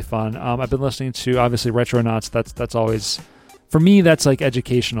really, really fun. I've been listening to, obviously, Retronauts. That's always... For me, that's like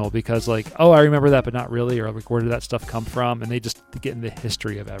educational because like, oh, I remember that, but not really, or like, where did that stuff come from? And they get in the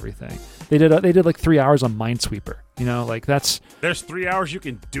history of everything. They did like 3 hours on Minesweeper. Like there's 3 hours you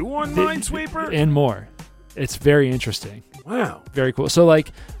can do on Minesweeper and more. It's very interesting. Wow, very cool. So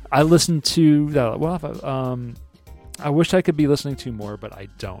like, I listened to that. Well, I wish I could be listening to more, but I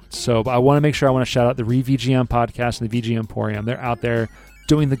don't. So I want to make sure I want to shout out the ReVGM podcast and the VG Emporium. They're out there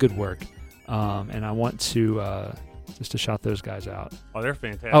doing the good work, and I want to. Just to shout those guys out. Oh, they're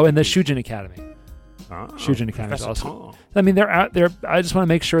fantastic. Oh, and the Shujin Academy. Shujin Academy is also. Tom. I mean, they're out there. I just want to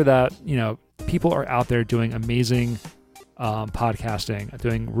make sure that people are out there doing amazing podcasting,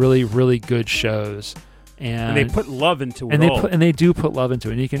 doing really, really good shows, and they put love into it. And they do put love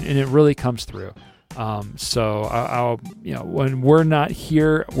into it, and it really comes through. So I'll when we're not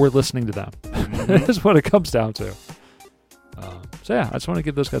here, we're listening to them. That's what it comes down to. So yeah, I just want to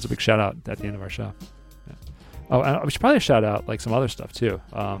give those guys a big shout out at the end of our show. Oh, and we should probably shout out like some other stuff too.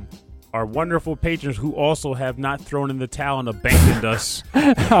 Our wonderful patrons who also have not thrown in the towel and abandoned us.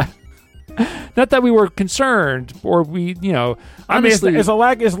 Not that we were concerned, or we, honestly, it's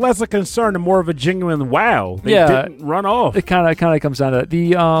less a concern and more of a genuine wow. They didn't run off. It kind of comes down to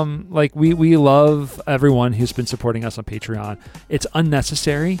the we love everyone who's been supporting us on Patreon. It's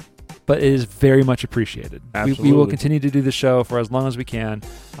unnecessary. but it is very much appreciated. Absolutely. We will continue to do the show for as long as we can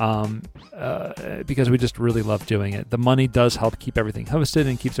because we just really love doing it. The money does help keep everything hosted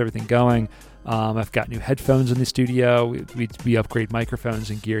and keeps everything going. I've got new headphones in the studio. We upgrade microphones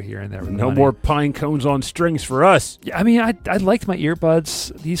and gear here and there. No more pine cones on strings for us. Yeah, I mean, I liked my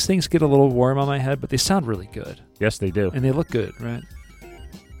earbuds. These things get a little warm on my head, but they sound really good. Yes, they do. And they look good, right?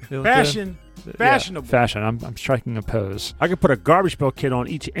 They look Fashion. good. Fashionable. Yeah, fashion. I'm striking a pose. I could put a Garbage Pail Kid on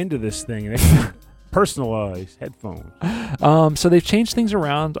each end of this thing and they can personalized headphones. So they've changed things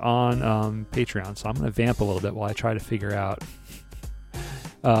around on Patreon, so I'm going to vamp a little bit while I try to figure out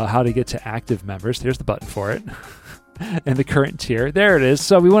how to get to active members. There's the button for it. And the current tier. There it is.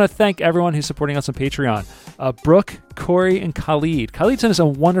 So we want to thank everyone who's supporting us on Patreon. Brooke, Corey, and Khalid. Khalid sent us a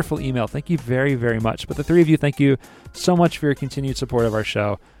wonderful email. Thank you very, very much. But the three of you, thank you so much for your continued support of our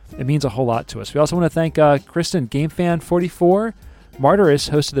show. It means a whole lot to us. We also want to thank Kristen, GameFan44, Martyrus,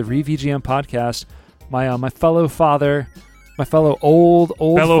 host of the ReVGM podcast, my fellow father, my fellow old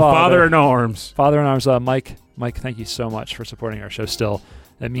father in arms. Father in arms, Mike. Mike, thank you so much for supporting our show still.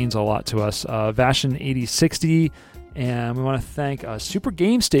 That means a lot to us. Vashin8060. And we want to thank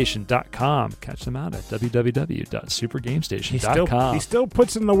SuperGameStation.com. Catch them out at www.supergamestation.com. He still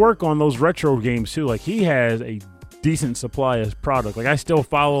puts in the work on those retro games, too. Like, he has a decent supply of product. Like, I still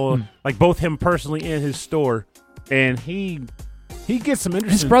follow, like, both him personally and his store. And he gets some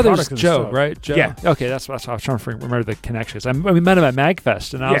interesting His brother's products and Joe, stuff. right? Joe? Yeah. Okay, that's what I was trying to remember the connections. We met him at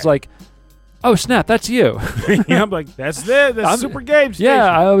MagFest, and I was like, oh, snap, that's you. Yeah, I'm like, that's it. That's Super Game Station.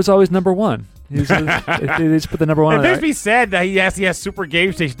 Yeah, I was always number one. They just put the number one It on makes there. me sad that he has Super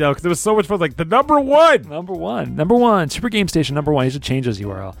Game Station, though, because it was so much fun. Like, the number one. Number one. Super Game Station, number one. He should change his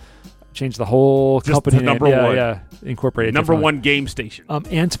URL. Change the whole Just company to number name. one. Yeah, incorporate it Number differently. one game station.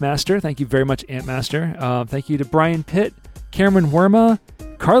 Antmaster, thank you very much, Antmaster. Thank you to Brian Pitt, Cameron Werma,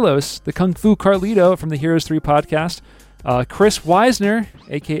 Carlos, the Kung Fu Carlito from the Heroes 3 podcast, Chris Weisner,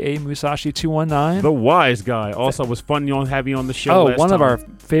 a.k.a. Musashi219. The wise guy. Also, was fun having you on the show last one time. of our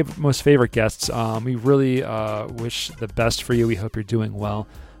most favorite guests. We really wish the best for you. We hope you're doing well.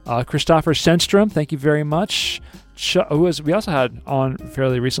 Christopher Senstrom, thank you very much. We also had on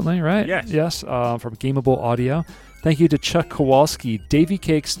fairly recently, right? Yes. From Gameable Audio. Thank you to Chuck Kowalski, Davey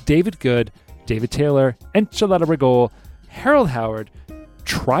Cakes, David Good, David Taylor, Enchilada Rigol, Harold Howard,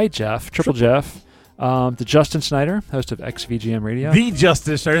 Triple Jeff, to Justin Snyder, host of XVGM Radio. The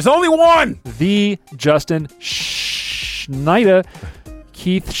Justin Snyder. There's only one! The Justin Schneider.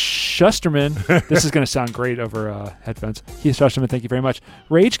 Keith Shusterman. This is going to sound great over headphones. Keith Shusterman, thank you very much.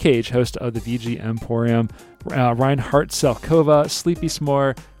 Rage Cage, host of the VG Emporium. Reinhard Selkova, Sleepy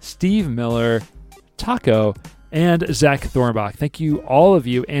S'more, Steve Miller, Taco, and Zach Thornbach. Thank you, all of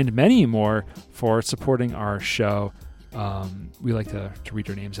you, and many more, for supporting our show. We like to read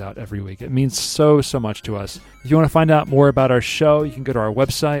your names out every week. It means so much to us. If you want to find out more about our show, you can go to our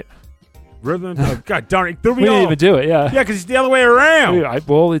website. God darn it. Threw me We didn't off. even do it, yeah. Yeah, because it's the other way around.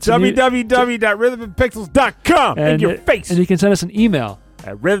 It's www.rhythmandpixels.com. In your face. And you can send us an email.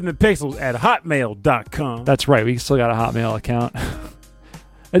 At rhythmandpixels@hotmail.com. That's right. We still got a Hotmail account.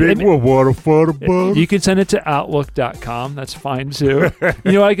 Water for the butter. You can send it to outlook.com. That's fine, too.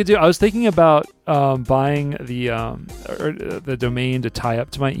 You know what I could do? I was thinking about buying the domain to tie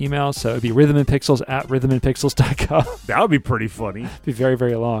up to my email. So it would be rhythmandpixels@rhythmandpixels.com. That would be pretty funny. It'd be very,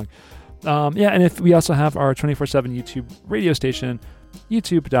 very long. And if we also have our 24/7 YouTube radio station,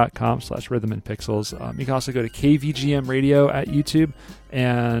 youtube.com/rhythmandpixels. You can also go to KVGM Radio at YouTube,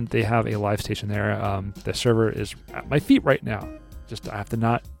 and they have a live station there. The server is at my feet right now. I have to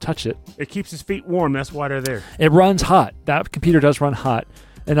not touch it. It keeps his feet warm. That's why they're there. It runs hot. That computer does run hot.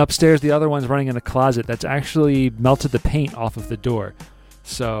 And upstairs, the other one's running in a closet that's actually melted the paint off of the door.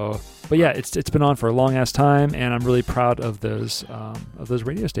 So, but yeah, it's been on for a long ass time, and I'm really proud of those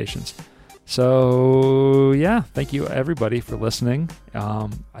radio stations. So yeah, thank you everybody for listening. I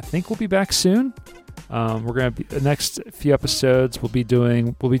think we'll be back soon. We're gonna be the next few episodes. We'll be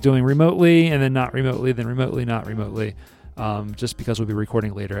doing remotely, and then not remotely, then remotely, not remotely. Just because we'll be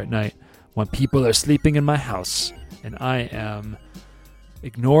recording later at night when people are sleeping in my house and I am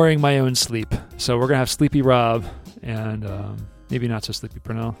ignoring my own sleep. So we're gonna have Sleepy Rob and maybe not so sleepy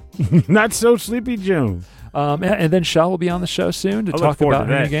Purnell. Not so sleepy Joan. And then Shell will be on the show soon to talk about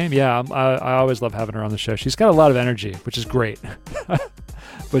her new game. Yeah, I always love having her on the show. She's got a lot of energy, which is great,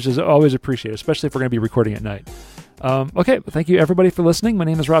 which is always appreciated, especially if we're going to be recording at night. Okay, well, thank you everybody for listening. My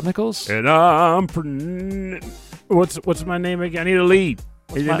name is Rob Nichols. And I'm... What's my name again? I need a lead.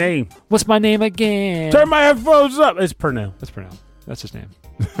 What's your name? What's my name again? Turn my headphones up. It's Purnell. That's Purnell. That's his name.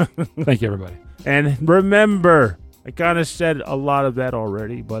 Thank you, everybody. And remember, I kind of said a lot of that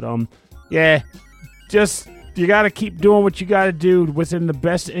already, but yeah, just you got to keep doing what you got to do within the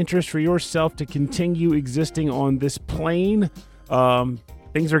best interest for yourself to continue existing on this plane.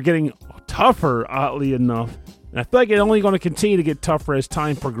 Things are getting tougher, oddly enough, and I feel like it's only going to continue to get tougher as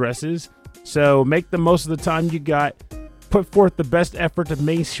time progresses. So make the most of the time you got. Put forth the best effort to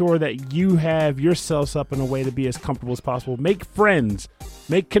make sure that you have yourselves up in a way to be as comfortable as possible. Make friends,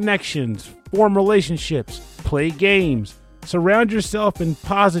 make connections, form relationships, play games. Surround yourself in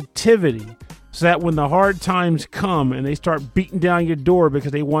positivity so that when the hard times come and they start beating down your door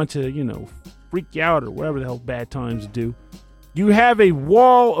because they want to, freak you out or whatever the hell bad times do, you have a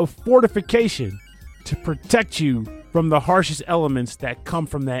wall of fortification to protect you from the harshest elements that come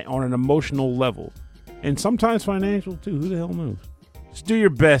from that on an emotional level. And sometimes financial, too. Who the hell knows? Just do your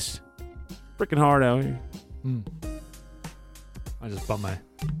best. Freaking hard out here. I just bumped my...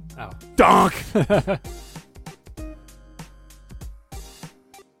 Ow. Donk!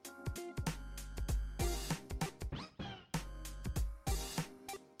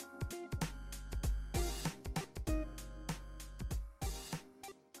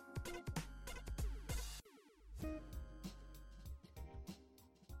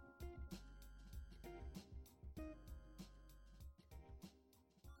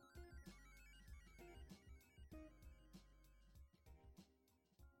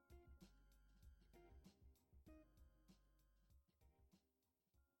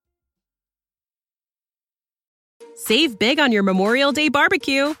 Save big on your Memorial Day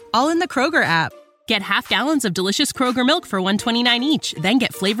barbecue, all in the Kroger app. Get half gallons of delicious Kroger milk for $1.29 each. Then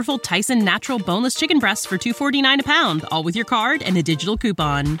get flavorful Tyson natural boneless chicken breasts for $2.49 a pound, all with your card and a digital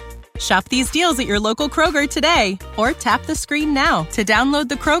coupon. Shop these deals at your local Kroger today, or tap the screen now to download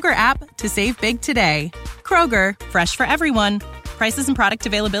the Kroger app to save big today. Kroger, fresh for everyone. Prices and product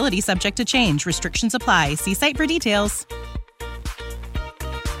availability subject to change. Restrictions apply. See site for details.